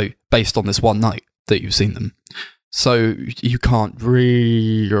 It's also based on this one night that you've seen them. So you can't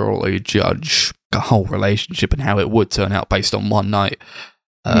really judge the whole relationship and how it would turn out based on one night.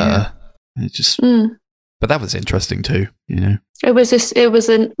 It just... But that was interesting too, you know. It was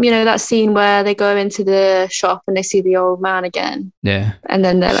that scene where they go into the shop and they see the old man again. Yeah. And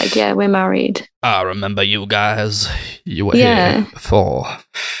then they're like, yeah, we're married. I remember you guys. You were here before.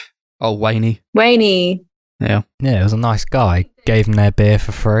 Oh, Wayne. Yeah. Yeah, it was a nice guy. Gave them their beer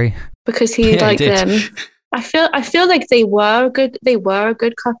for free. Because he liked them. I feel like they were a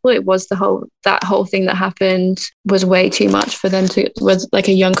good couple. It was that whole thing that happened was way too much for them was like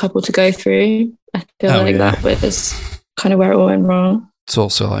a young couple to go through. I feel that was kind of where it all went wrong. It's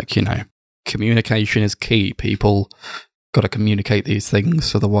also like, you know, communication is key. People got to communicate these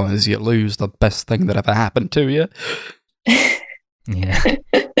things, otherwise you lose the best thing that ever happened to you. Yeah.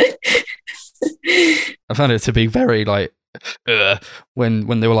 I found it to be very like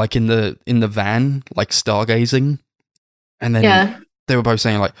when they were like in the van, like stargazing, and then they were both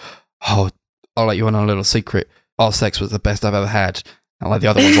saying like, "Oh, I'll let you in on a little secret. Our sex was the best I've ever had." And like the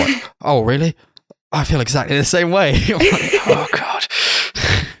other one's like, "Oh, really? I feel exactly the same way." I'm like, oh God,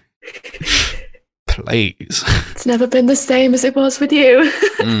 please. It's never been the same as it was with you.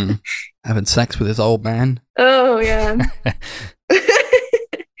 Having sex with this old man. Oh yeah.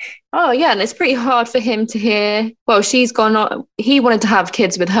 Oh yeah, and it's pretty hard for him to hear. Well, she's gone on. He wanted to have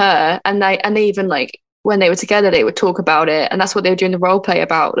kids with her, and they even like when they were together, they would talk about it, and that's what they were doing the role play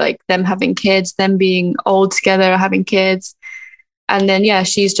about, like them having kids, them being old together, having kids, and then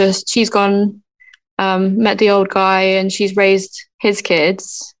she's gone, met the old guy, and she's raised his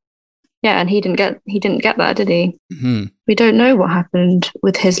kids. Yeah, and he didn't get that, did he? Mm-hmm. We don't know what happened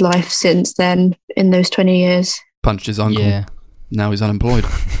with his life since then in those 20 years. Punched his uncle. Yeah. Now he's unemployed.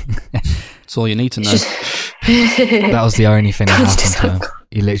 That's all you need to know. That was the only thing that happened to him.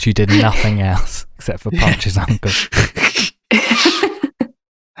 He literally did nothing else except for punch his uncle.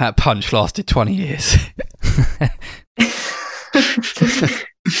 That punch lasted 20 years.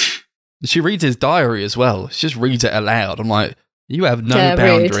 She reads his diary as well. She just reads it aloud. I'm like, you have no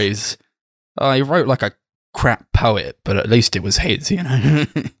boundaries. Oh, he wrote like a crap poet, but at least it was his, you know?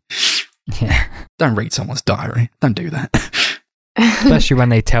 Yeah. Don't read someone's diary. Don't do that. Especially when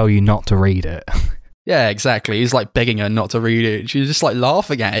they tell you not to read it. Yeah, exactly. He's like begging her not to read it. She's just like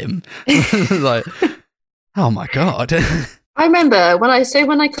laughing at him. Like, oh my God. I remember when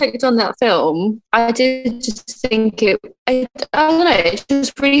I clicked on that film, I did just think I don't know, it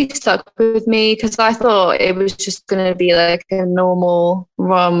just really stuck with me because I thought it was just going to be like a normal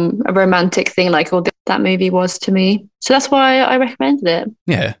a romantic thing like all that movie was to me. So that's why I recommended it.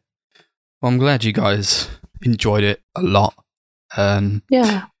 Yeah. Well, I'm glad you guys enjoyed it a lot.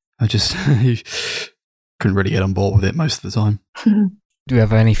 Yeah. I just couldn't really get on board with it most of the time. Do you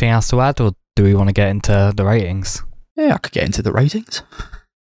have anything else to add, or do we want to get into the ratings? Yeah, I could get into the ratings.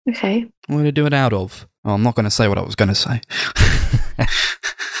 Okay. What are we going to do it out of? Oh, I'm not going to say what I was going to say.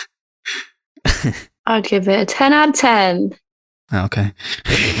 I'd give it a 10 out of 10. Okay.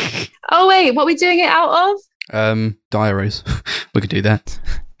 Oh, wait, what are we doing it out of? Diaries. We could do that.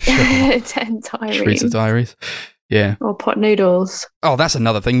 Sure. 10 diaries. Read the diaries. Yeah. Or pot noodles. Oh, that's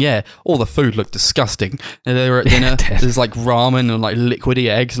another thing, yeah. All the food looked disgusting. They were at dinner. There's like ramen and like liquidy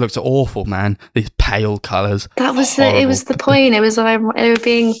eggs. It looked awful, man. These pale colours. That was it was the point. It was like they were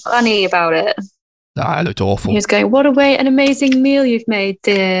being funny about it. Nah, it looked awful. He was going, what an amazing meal you've made,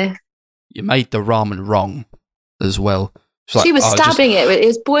 dear. You made the ramen wrong as well. She was stabbing it. It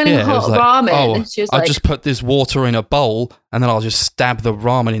was boiling hot ramen. And she was I'll just put this water in a bowl and then I'll just stab the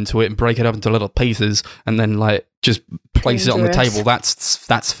ramen into it and break it up into little pieces and then like just place it on the table.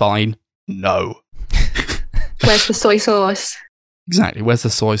 That's fine. No. Where's the soy sauce? Exactly. Where's the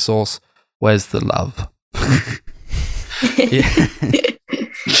soy sauce? Where's the love?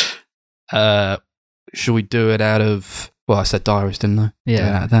 Should we do it out of... Well, I said diaries, didn't I? Yeah. Do it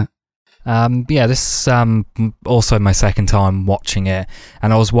out of that. This also my second time watching it,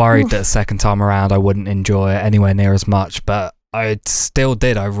 and I was worried that the second time around I wouldn't enjoy it anywhere near as much, but I still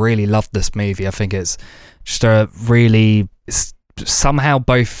did. I really loved this movie. I think it's just somehow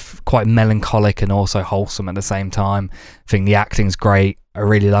both quite melancholic and also wholesome at the same time. I think the acting's great. I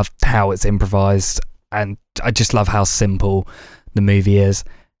really loved how it's improvised. and I just love how simple the movie is.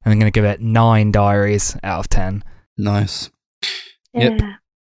 And I'm going to give it 9 diaries out of 10. Nice. Yeah. Yep.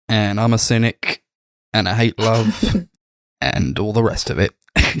 And I'm a cynic, and I hate love, and all the rest of it.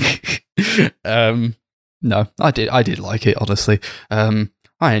 No, I did like it, honestly. I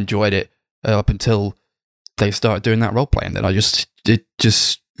enjoyed it up until they started doing that role play, and then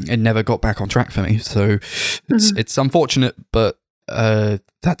it never got back on track for me. So it's unfortunate, but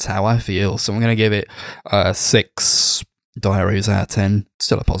that's how I feel. So I'm going to give it 6 diaries out of 10.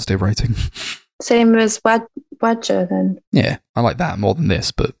 Still a positive rating. Same as Wadjda then. Yeah, I like that more than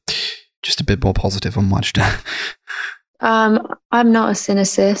this, but just a bit more positive on Wadjda. I'm not a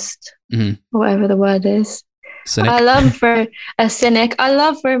cynicist, whatever the word is. Cynic. I love a cynic. I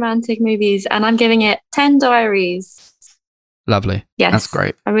love romantic movies, and I'm giving it 10 diaries. Lovely. Yes, that's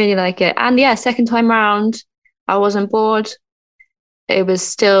great. I really like it. And yeah, second time round, I wasn't bored.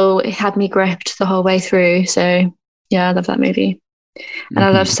 It had me gripped the whole way through. So yeah, I love that movie. And I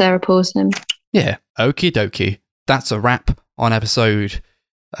love Sarah Paulson. Yeah, okie dokie. That's a wrap on episode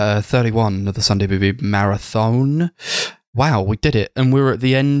 31 of the Sunday Movie Marathon. Wow, we did it. And we're at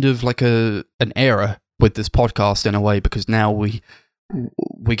the end of like an era with this podcast in a way, because now we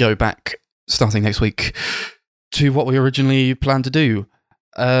go back starting next week to what we originally planned to do.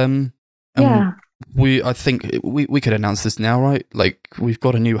 Yeah. I think we could announce this now, right? Like, we've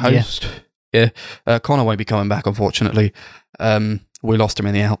got a new host. Yeah. Connor won't be coming back, unfortunately. We lost him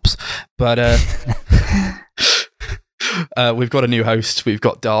in the Alps. But we've got a new host. We've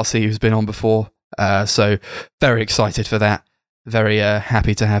got Darcie, who's been on before. So very excited for that. Very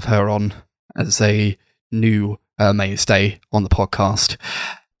happy to have her on as a new mainstay on the podcast.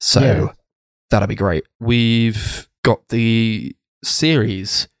 So that'll be great. We've got the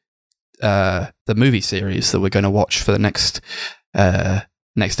series, the movie series that we're going to watch for the next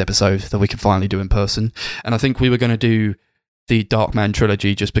episode that we can finally do in person. And I think we were going to do the Darkman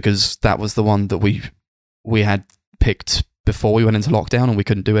trilogy just because that was the one that we had picked before we went into lockdown and we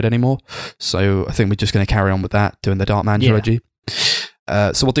couldn't do it anymore. So I think we're just going to carry on with that, doing the Darkman trilogy.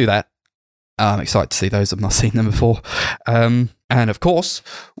 So we'll do that. I'm excited to see those. I've not seen them before. And of course,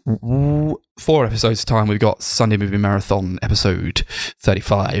 4 episodes time, we've got Sunday Movie Marathon episode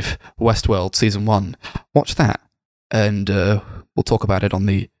 35, Westworld season 1. Watch that, and we'll talk about it on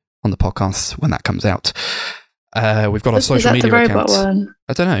the podcast when that comes out. We've got our social media accounts. One?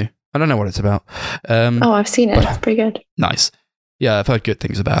 I don't know what it's about. I've seen it. It's pretty good. Nice. Yeah, I've heard good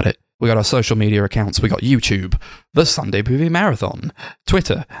things about it. We got our social media accounts. We got YouTube, The Sunday Movie Marathon,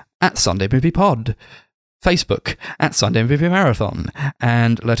 Twitter, @SundayMoviePod, Facebook, @Sunday Movie Marathon,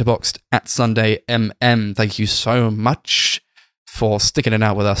 and Letterboxd, @SundayMM. Thank you so much for sticking it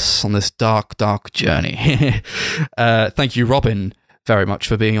out with us on this dark, dark journey. Thank you, Robin, very much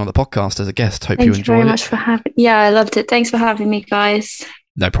for being on the podcast as a guest. Hope you enjoyed it. Thank you very much for having. Yeah, I loved it. Thanks for having me, guys.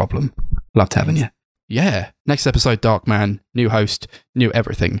 No problem. Loved having you. Yeah. Next episode, Darkman. New host, new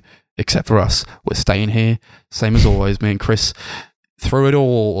everything, except for us. We're staying here. Same as always, me and Chris. Through it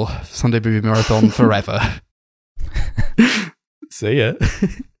all. Sunday Movie Marathon forever. See ya.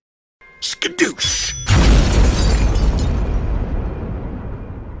 Skadoosh.